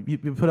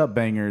 You put up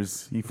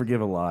bangers, you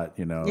forgive a lot.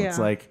 Yeah. It's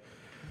like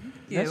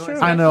Yeah, That's true.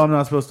 I know I'm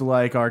not supposed to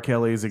like R.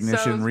 Kelly's Ignition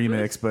Sounds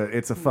remix, but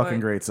it's a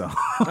fucking great song.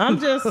 I'm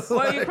just.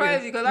 Well, you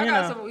crazy because I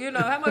got some.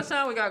 How much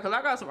time we got? Because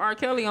I got some R.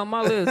 Kelly on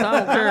my list. I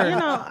don't care.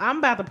 I'm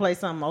about to play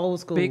something old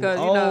school. Because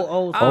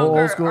old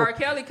Old school. R.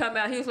 Kelly come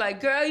out, he was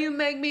like, "Girl, you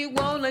make me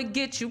wanna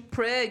get you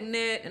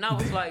pregnant," and I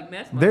was like,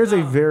 "Man, that's my There's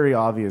a song." very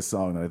obvious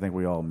song that I think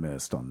we all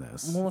missed on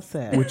this, What's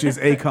that? which is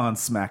Akon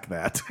 "Smack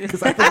That,"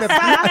 because I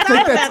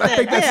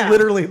think that's Yeah.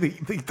 literally the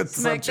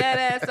Smack subject.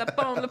 that ass up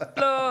on the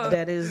floor.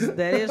 That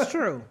is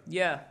true.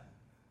 Yeah.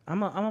 I'm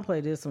gonna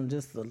play this one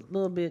just a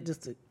little bit,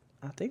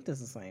 I think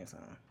this is the same song.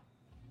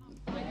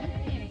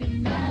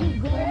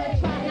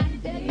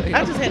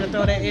 I just had to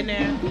throw that in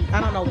there.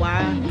 I don't know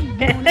why.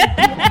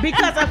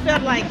 Because I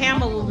felt like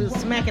Hammer was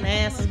smacking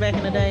asses back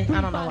in the day.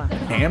 I don't know why.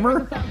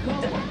 Hammer?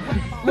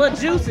 Well,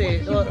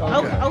 Juicy,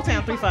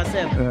 O-Town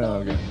 357.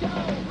 Okay.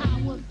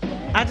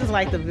 I just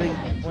like the beat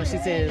when she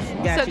says,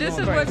 "Got So you this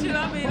going is what crazy."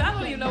 I mean. I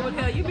don't even know what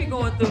the hell you be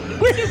going through.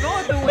 What you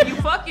going through when you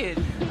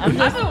fucking? I don't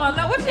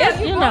know what the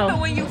hell you going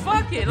through when you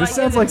fucking. This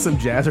sounds like some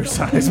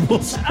jazzercise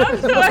bullshit.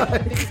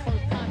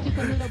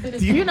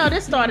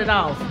 This started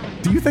off.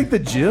 Do you think the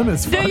gym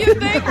is Do fun? you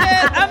think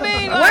that? I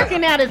mean, like,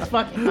 Working out is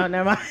fucking. Oh,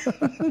 never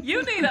mind.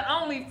 you need an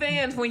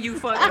OnlyFans when you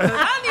fucking. 'Cause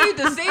I need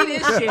to see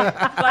this shit.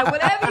 Like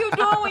whatever you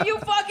doing when you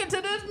fucking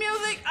to this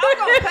music, I'm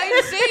gonna pay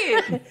to see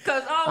it.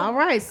 Cause All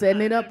right,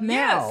 setting it up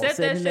now. Yeah, set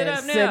that shit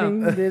up now.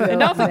 Setting it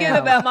And up don't forget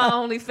now. about my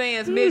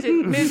OnlyFans,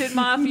 midget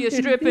mafia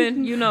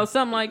stripping,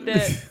 something like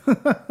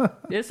that.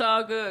 It's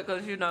all good,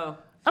 cause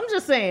I'm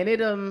just saying it.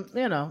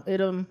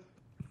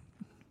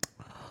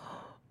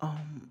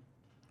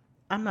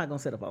 I'm not gonna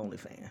set up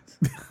OnlyFans.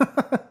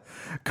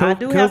 I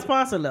do have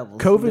sponsor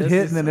levels. COVID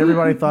hit, and then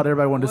everybody thought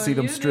everybody wanted to see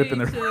them stripping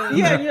their.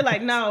 Yeah, you're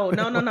like, no.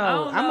 I'm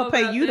gonna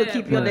pay you to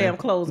keep your damn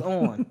clothes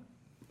on.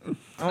 I'm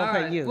gonna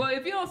pay you. Well,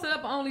 if you don't set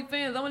up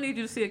OnlyFans, I'm gonna need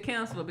you to see a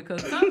counselor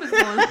because something's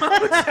going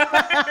on with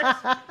yours,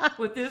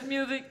 with this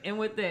music and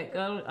with that.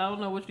 I don't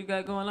know what you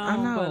got going on.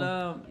 I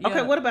know. But,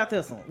 Okay, what about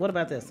this one?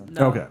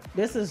 No. Okay.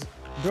 This is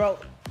bro.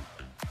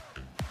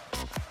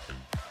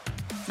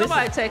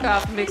 Somebody take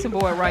off the mixing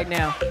board right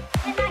now.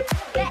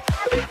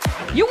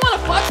 You wanna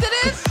fuck to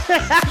this?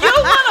 You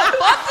wanna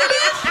fuck to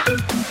this?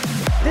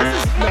 This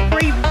is the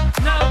pre.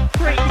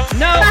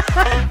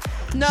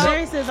 No.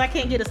 Sherry says I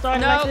can't get it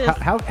started like this.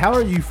 How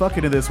are you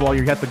fucking to this while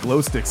you got the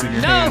glow sticks in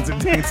your hands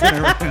and dancing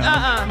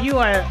around? You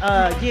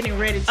are getting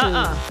ready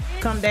to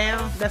come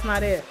down. That's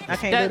not it. I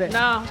can't do that.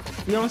 No.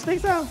 You don't think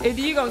so? If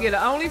you gonna get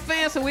an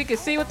OnlyFans so we can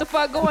see what the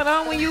fuck going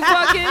on when you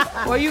fucking,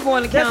 or you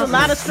going to There's counsel? a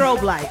lot of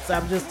strobe lights.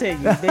 I'm just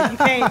telling you. You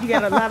can't. You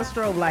got a lot of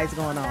strobe lights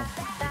going on.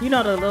 You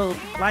know the little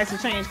lights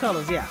that change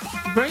colors. Yeah.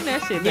 Bring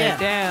that shit back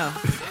down.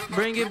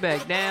 Bring it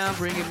back down.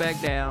 Bring it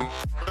back down.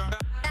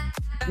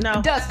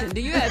 No. Dustin,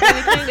 do you have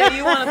anything that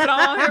you want to throw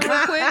on here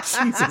real quick?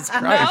 Jesus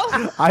Christ.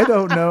 No? I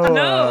don't know.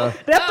 No.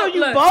 That's what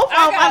you both off.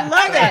 I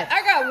love that.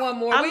 I got one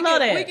more. I love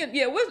that.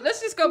 Let's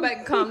just go back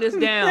and calm this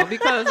down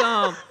because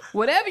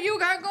whatever you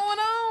got going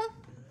on,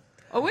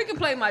 or we can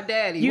play my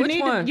daddy. Which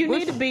one? You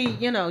need to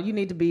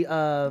be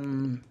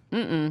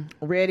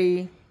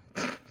ready.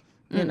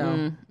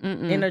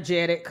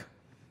 Energetic.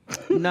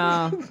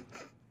 No.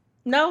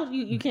 No,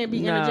 you can't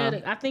be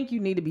energetic. I think you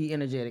need to be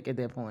energetic at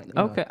that point.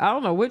 Okay, I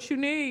don't know what you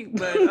need,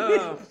 but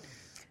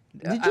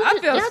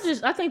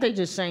I think they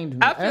just shamed me.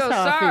 I feel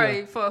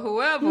sorry for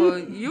whoever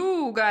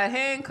you got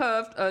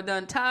handcuffed,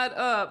 done tied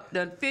up,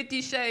 done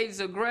 50 Shades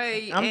of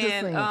Grey. I'm just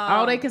saying,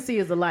 all they can see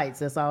is the lights.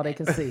 That's all they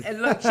can see.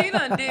 And look, she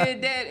done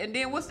did that. And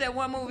then what's that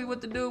one movie with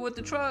the dude with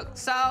the truck?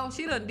 Saw.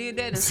 She done did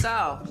that in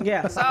Saw.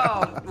 Yeah.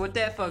 Saw with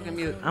that fucking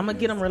music. I'm gonna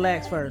get them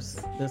relaxed first.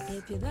 Is this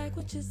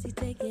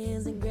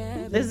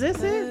it? This is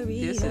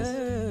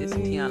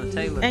Tiana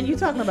Taylor. And you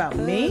talking about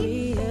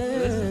me?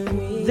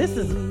 Listen. This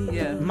is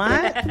Yeah.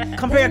 mine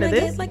compared to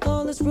this.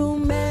 All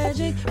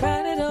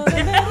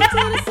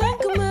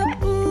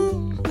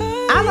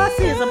I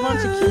see is a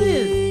bunch of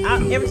kids.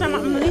 Every time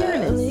I'm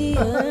hearing this.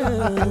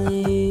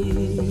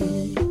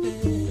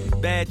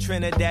 Bad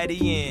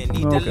Trinidadian,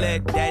 need to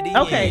let daddy in.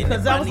 Okay,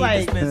 because I was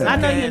like, I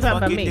know you're talking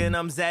about me. Then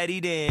I'm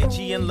zaddy then.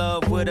 She in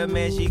love with a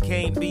man she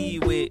can't be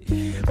with.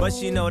 But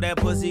she know that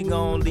pussy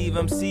gon' leave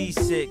him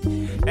seasick.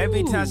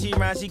 Every time she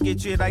round, she get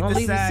treated like the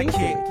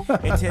sidekick.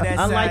 Into that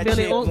Unlike side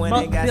chick when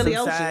they got Billy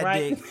some Ocean, side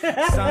right? dick.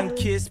 Sun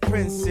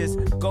princess,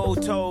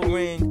 gold toe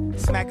ring.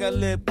 Smack her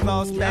lip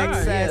gloss,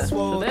 backside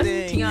swole so that's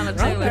thing. Tiana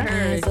Taylor.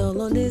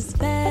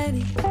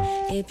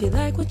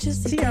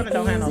 Tiana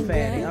don't have no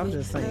fatty. I'm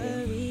just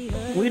saying.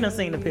 We done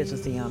seen the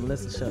pictures, Tiana.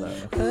 Listen, shut up.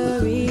 It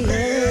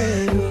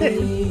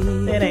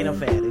ain't no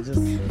fatty. Just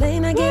be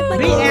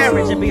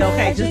average and be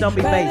okay. Just don't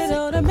be basic.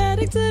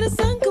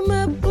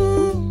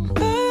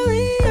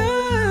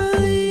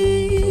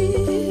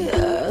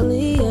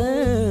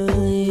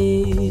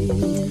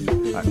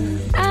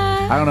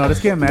 I don't know. I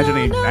just can't imagine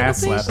any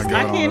ass slapping going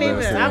on. I can't with even.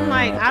 this. I'm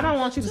like, I don't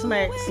want you to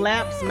smack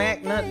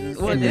nothing.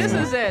 Well, this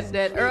is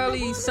that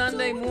early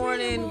Sunday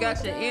morning,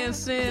 got your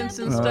incense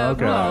and stuff.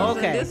 Okay. Oh,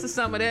 okay. This is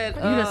some of that.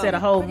 You done set a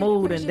whole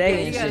mood and day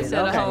you and gotta shit.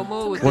 set Okay. a whole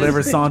mood with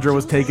Whatever this. Sandra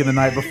was taking the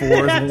night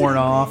before is worn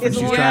off, and It's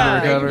she's worn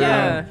trying to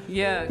recover.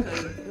 Yeah.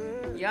 'Cause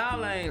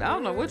y'all ain't. I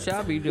don't know what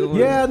y'all be doing.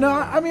 Yeah, no,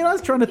 I mean, I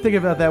was trying to think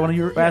about that when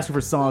you were asking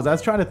for songs. I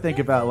was trying to think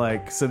about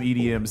like some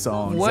EDM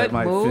songs What that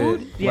might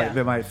mood? fit, Yeah. like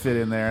that might fit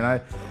in there, and I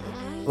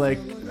like.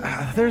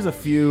 There's a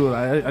few.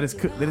 I just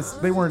could.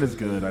 They weren't as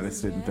good. I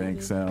just didn't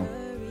think so.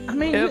 I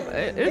mean,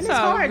 it's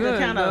all hard good, to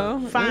kind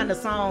of though. find a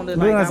song that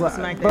But like I I'm was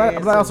smack like- the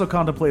but ass. I also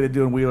contemplated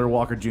doing Wheeler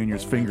Walker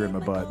Jr.'s finger in my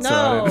butt. So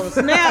I No, didn't-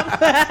 snap.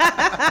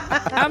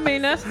 I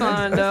mean, that's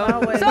fine though.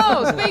 always-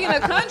 So speaking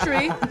of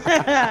country,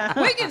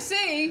 we can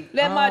see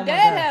that my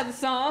dad has a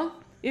song.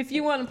 If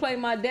you want to play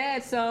my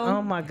dad's song.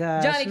 Oh my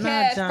gosh. Johnny not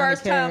Cash, Johnny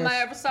first time Cash. I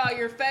ever saw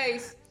your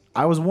face.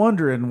 I was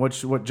wondering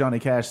what Johnny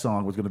Cash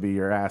song was going to be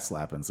your ass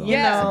slapping song.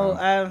 Yeah. No,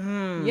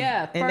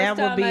 Yeah, And first that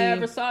would time be- I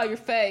ever saw your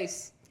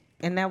face.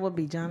 And that would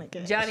be Johnny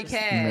Cash. Johnny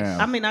Cash. Yeah.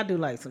 I mean, I do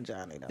like some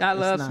Johnny though. I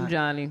It's love not- some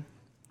Johnny.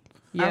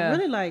 Yeah. I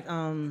really like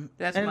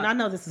That's and my- I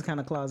know this is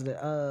kind of closeted.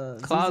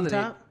 Closeted. ZZ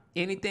Top.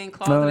 Anything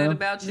closeted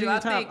about you? ZZ I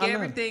Top, think I love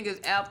everything is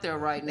out there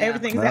right now.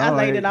 Everything Well, I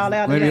laid it all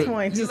out maybe- at this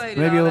point. You Just, laid it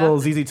Maybe a all little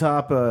out. ZZ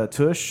Top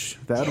tush.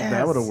 That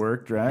Yes. would have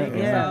worked, right? It's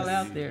Yeah. all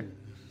out there.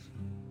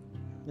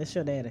 that's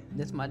your daddy.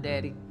 That's my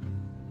daddy.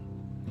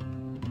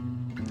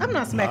 I'm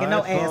not smacking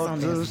no ass on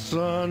this.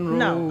 No,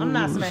 I'm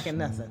not smacking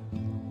nothing.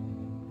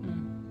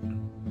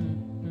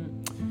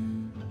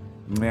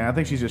 Yeah, I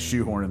think she's just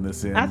shoehorning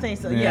this in. I think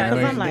so. Yeah,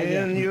 because I'm like,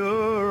 In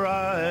your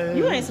eyes.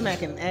 you ain't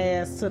smacking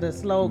ass to the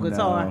slow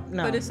guitar.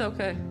 No, But it's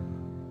okay.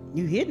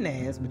 you hitting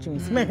ass, but you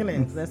ain't smacking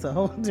ass. That's a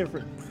whole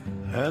different.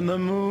 And the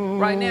moon.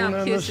 Right now,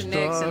 I'm kissing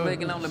necks and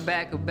licking on the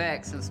back of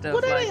backs and stuff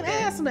Well, that like ain't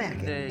that. ass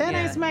smacking. That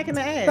ain't smacking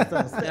the ass. Though.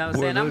 You know what I'm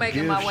saying? I'm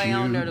making my way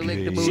on there to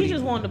lick the booty. She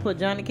just wanted to put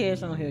Johnny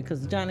Cash on here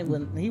because Johnny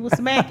wasn't. He was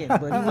smacking,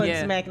 but he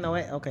wasn't smacking no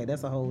ass. Okay,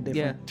 that's a whole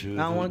different. I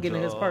don't want to get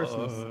in his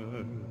personals.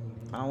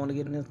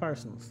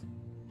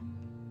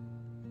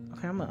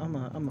 Okay, I'm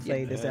gonna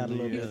fade this out a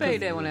little bit.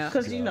 Fade that one out.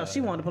 Because you know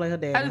she wanted to play her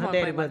daddy. I just want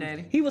to play my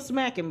daddy. He was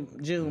smacking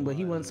June, but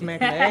he wasn't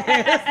smacking the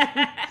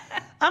ass.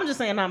 I'm just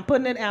saying I'm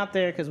putting it out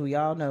there because we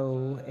all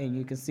know and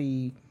you can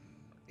see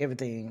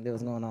everything that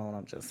was going on.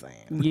 I'm just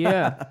saying.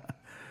 Yeah.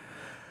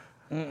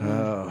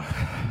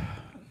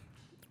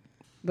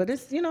 But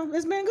it's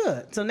it's been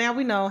good. So now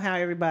we know how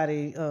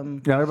everybody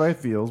everybody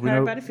feels.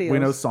 We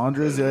know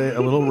Sandra's a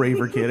little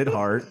raver kid at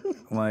heart.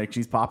 Like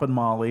she's popping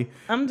Molly.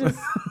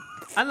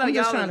 I know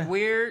y'all is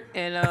weird,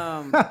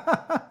 and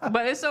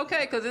but it's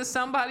okay because it's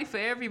somebody for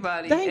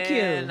everybody. Thank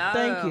you.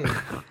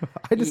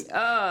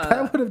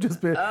 That would have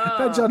just been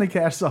that Johnny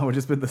Cash song would have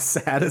just been the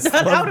saddest.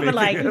 I would have been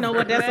like, you know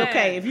what? That's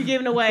okay. If you're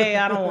giving away,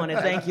 I don't want it.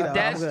 Thank you. Though.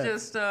 That's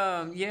just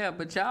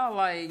but y'all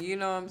like, you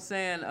know what I'm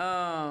saying?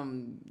 I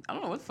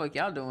don't know what the fuck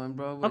y'all doing,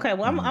 bro. Okay,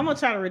 well I'm gonna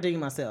try to redeem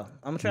myself.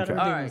 I'm gonna try to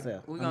redeem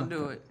myself. We're gonna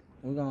do it.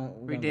 We're gonna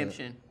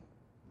redemption.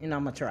 I'm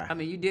gonna try. I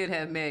mean, you did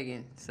have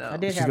Megan, so I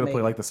did. She's gonna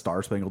play like the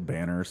Star Spangled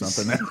Banner or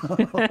something.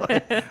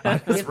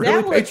 It's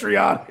really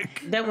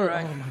patriotic. That were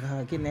oh my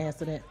god, getting asked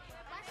to that.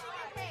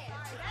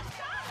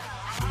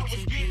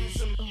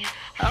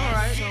 All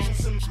right.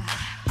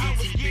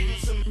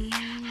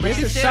 This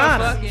is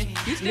Shauna.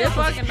 You still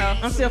fucking though.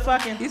 I'm still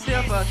fucking. You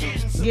still fucking.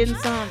 Getting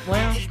some.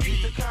 Well. You know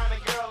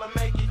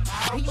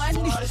you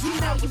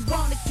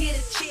wanna get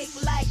a chick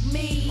like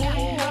me. With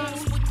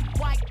the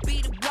white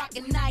beater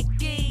rockin'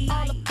 Nike.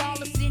 All the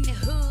ballers in the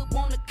hood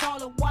wanna call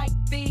her white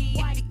bee.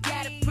 If you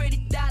got a pretty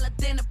dollar,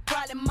 then it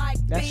probably might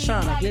be. That's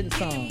Shauna getting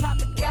some.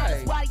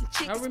 Right.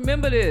 I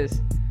remember this.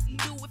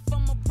 Do it for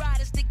my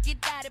riders to get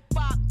out of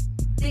pop.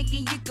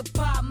 Thinking you could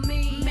pop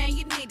me, man,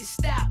 you need to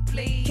stop,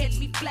 please. Catch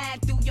me flying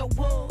through your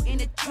wood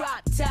in a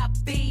drop top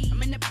B.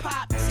 I'm in the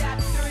pop top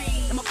 3.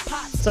 I'm a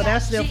pop. So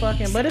that's still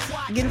fucking, but it's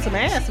getting some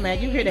ass,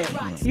 man. You hear that?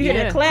 You hear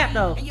that clap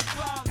though?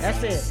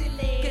 That's it.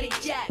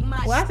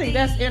 Well, I think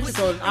that's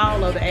integral in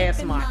all of the ass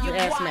smacking.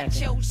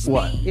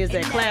 What is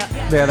that clap?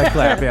 Yeah, that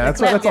clap. Yeah,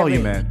 that's all you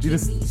meant. You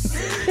just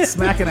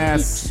smacking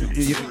ass.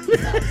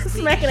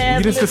 Smacking ass.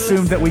 You just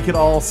assumed that we could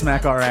all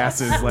smack our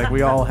asses, like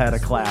we all had a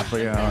clap.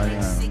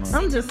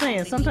 I'm just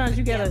saying. Sometimes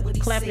you gotta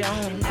clap for your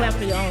own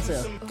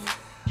self.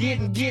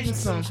 Getting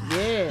some,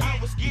 yeah.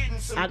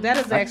 That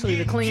is actually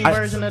the clean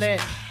version of that.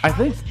 I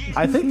think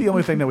the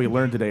only thing that we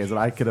learned today is that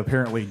I could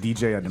apparently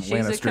DJ at an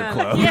Atlanta strip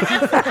club.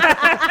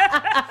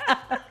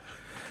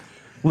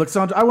 Look,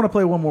 Sandra, I want to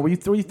play one more. Will you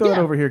throw it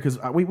over here because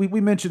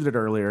we mentioned it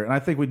earlier, and I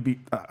think we'd be.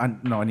 I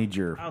need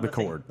the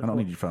cord. I don't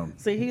need your phone.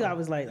 See, he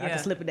always like I can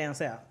slip it down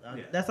south.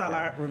 That's all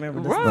I remember.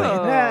 This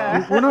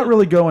We're not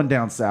really going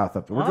down south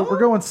up there. We're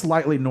going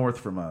slightly north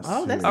from us.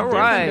 Oh, that's all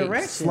right.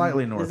 Direction.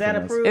 Slightly north. Is that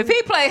from approved? If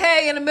he play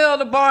Hey in the middle of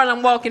the bar,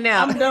 I'm walking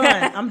out.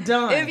 I'm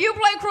done. If you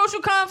play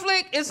Crucial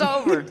Conflict, it's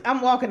over.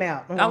 I'm walking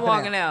out. I'm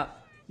walking out.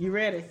 You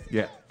ready?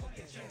 Yeah.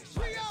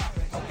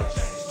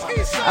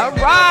 All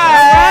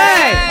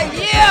right.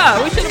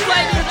 Yeah, we should have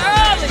played this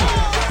early.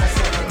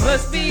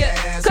 Must be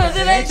cause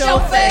it ain't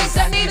your face.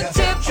 I need a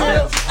tip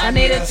drill. I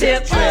need a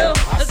tip drill.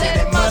 I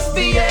said it must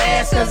be your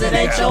ass cause it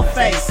ain't your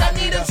face. I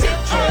need a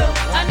tip drill.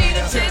 I need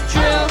a tip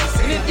drill.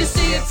 And if you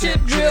see a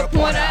tip drill,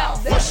 point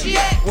out where she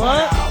at.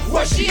 What?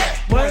 Where she at?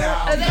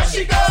 And there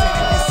she goes.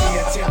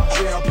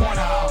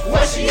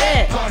 Where she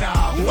at?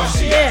 Where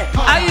she at?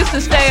 I used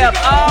to stay up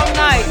all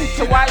night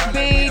to watch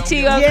BET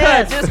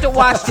Uncut just to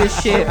watch this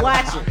shit.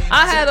 Watch it.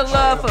 I had a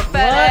love for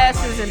fat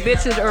asses and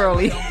bitches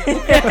early.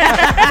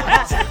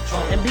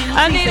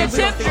 I need a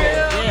tip drill.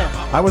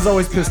 Yeah. I was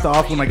always pissed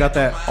off when I got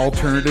that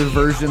alternative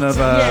version of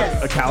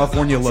a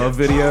California Love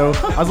video.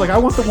 I was like, I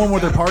want the one where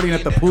they're partying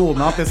at the pool,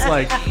 not this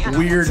like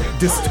weird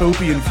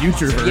dystopian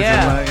future version.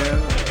 Yeah.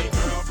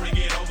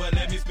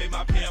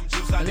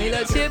 I need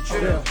a tip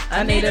drill.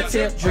 I need a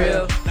tip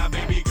drill.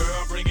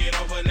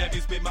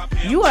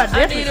 You are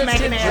definitely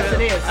smacking ass to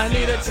this. I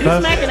need a tip. You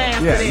smacking ass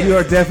to this. You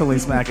are definitely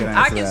smacking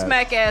ass. I can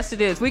smack ass to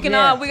this. We can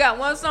all. We got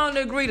one song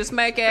to agree to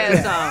smack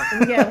ass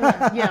on.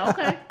 Yeah.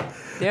 Okay.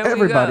 There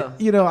Everybody,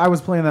 we go. I was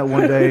playing that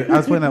one day,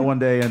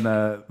 and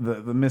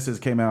the missus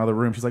came out of the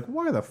room. She's like,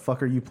 "Why the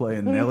fuck are you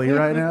playing Nelly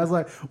right now?" I was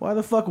like, "Why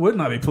the fuck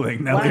wouldn't I be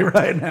playing Nelly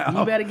right now?"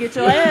 You better get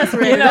your ass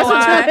ready. You know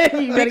why?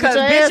 Because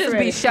bitches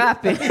be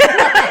shopping.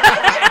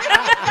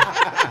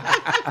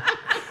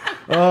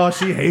 Oh,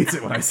 she hates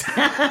it when I say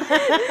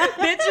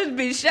bitches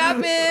be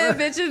shopping.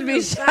 Bitches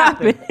be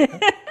shopping.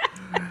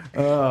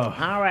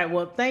 All right.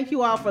 Well, thank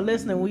you all for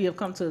listening. We have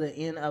come to the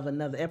end of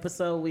another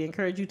episode. We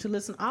encourage you to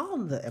listen to all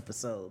of the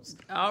episodes.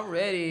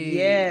 Already.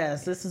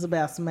 Yes. This is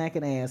about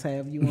smacking ass,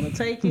 however you want to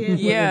take it.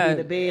 Yeah.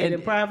 Whether it be the bed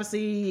in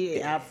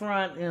privacy, out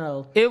front,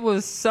 It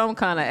was some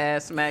kind of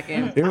ass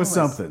smacking. It was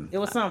something. It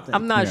was something.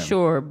 I'm not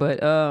sure,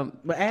 but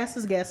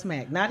asses got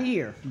smacked. Not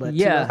here, but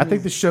yeah. I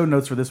think the show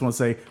notes for this one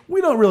say, we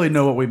don't really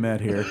know what we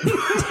meant here.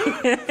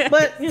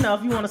 But,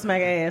 if you want to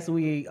smack ass,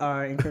 we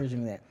are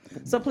encouraging that.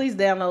 So please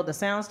download the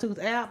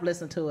Soundstooth app.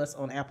 Listen to us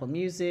on Apple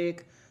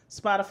Music,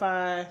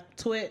 Spotify,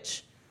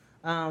 Twitch.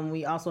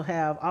 We also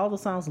have all the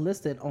songs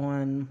listed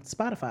on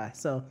Spotify.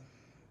 So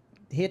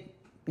hit,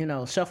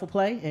 shuffle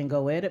play and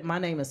go at it. My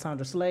name is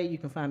Sandra Slade. You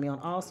can find me on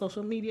all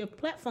social media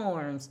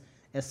platforms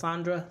as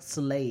Sandra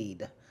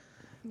Slade.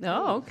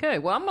 Oh, okay.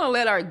 Well, I'm going to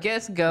let our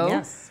guest go.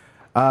 Yes.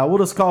 We'll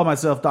just call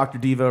myself Dr.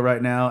 Devo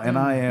right now, and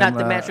I am not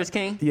the Mattress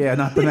King. Yeah,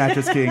 not the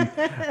Mattress King.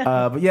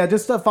 But yeah,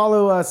 just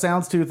follow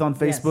Soundstooth on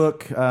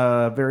Facebook.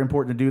 Yes. Very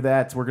important to do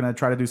that. We're gonna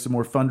try to do some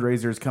more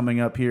fundraisers coming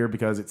up here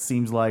because it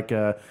seems like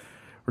we're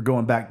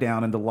going back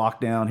down into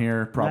lockdown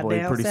here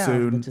probably pretty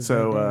soon.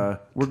 So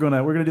we're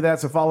gonna do that.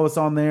 So follow us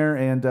on there,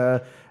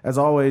 and as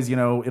always,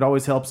 it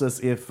always helps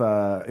us if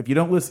you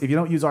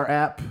don't use our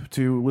app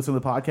to listen to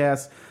the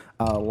podcast,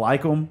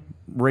 like them.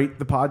 Rate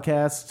the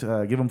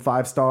podcast, give them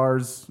 5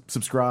 stars,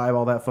 subscribe,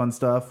 all that fun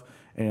stuff,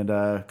 and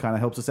kind of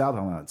helps us out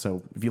on that.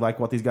 So if you like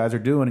what these guys are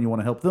doing and you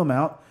want to help them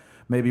out,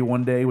 maybe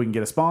one day we can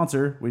get a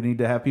sponsor. We need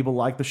to have people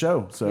like the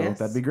show, so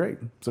that'd be great.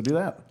 So do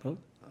that.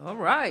 All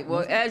right.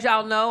 Well, as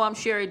y'all know, I'm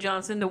Sherry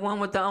Johnson, the one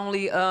with the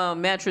only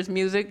mattress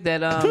music that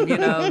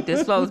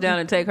just slows down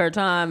and take her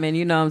time,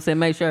 and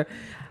make sure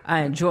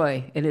I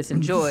enjoy, and it's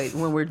enjoyed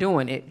when we're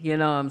doing it. You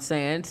know what I'm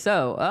saying?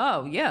 So,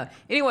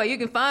 Anyway, you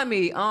can find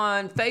me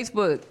on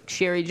Facebook,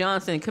 Sherry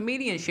Johnson,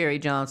 comedian Sherry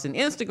Johnson,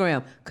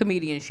 Instagram,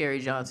 comedian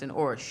Sherry Johnson,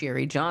 or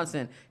Sherry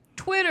Johnson,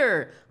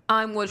 Twitter,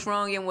 I'm What's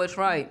Wrong and What's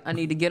Right. I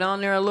need to get on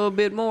there a little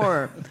bit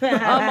more. On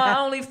my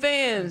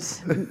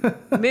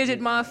OnlyFans, Midget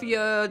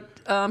Mafia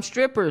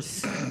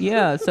strippers.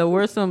 Yeah, so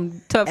we're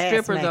some tough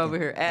strippers over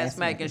here.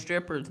 Ass-smacking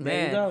strippers,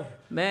 man. There you go.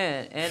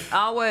 Man, and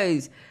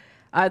always...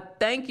 I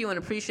thank you and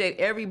appreciate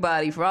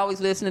everybody for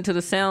always listening to the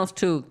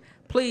Soundstooth.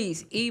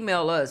 Please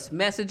email us,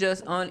 message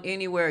us on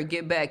anywhere,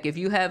 get back. If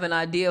you have an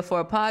idea for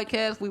a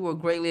podcast, we will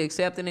greatly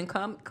accept it and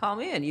call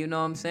in. You know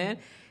what I'm saying?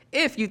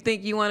 If you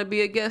think you want to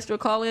be a guest or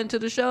call into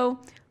the show,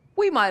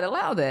 we might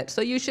allow that.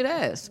 So you should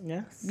ask.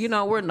 Yes.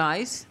 We're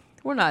nice.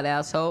 We're not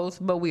assholes,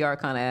 but we are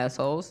kind of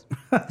assholes.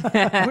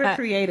 We're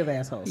creative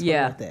assholes.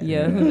 Yeah.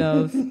 Yeah. Who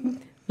knows?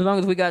 As long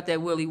as we got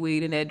that willy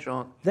weed and that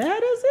drunk.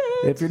 That is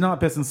it. If you're not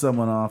pissing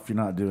someone off, you're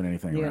not doing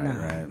anything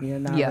right. You're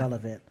not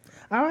relevant.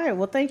 All right.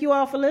 Well, thank you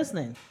all for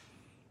listening.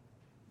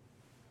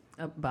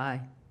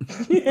 Bye.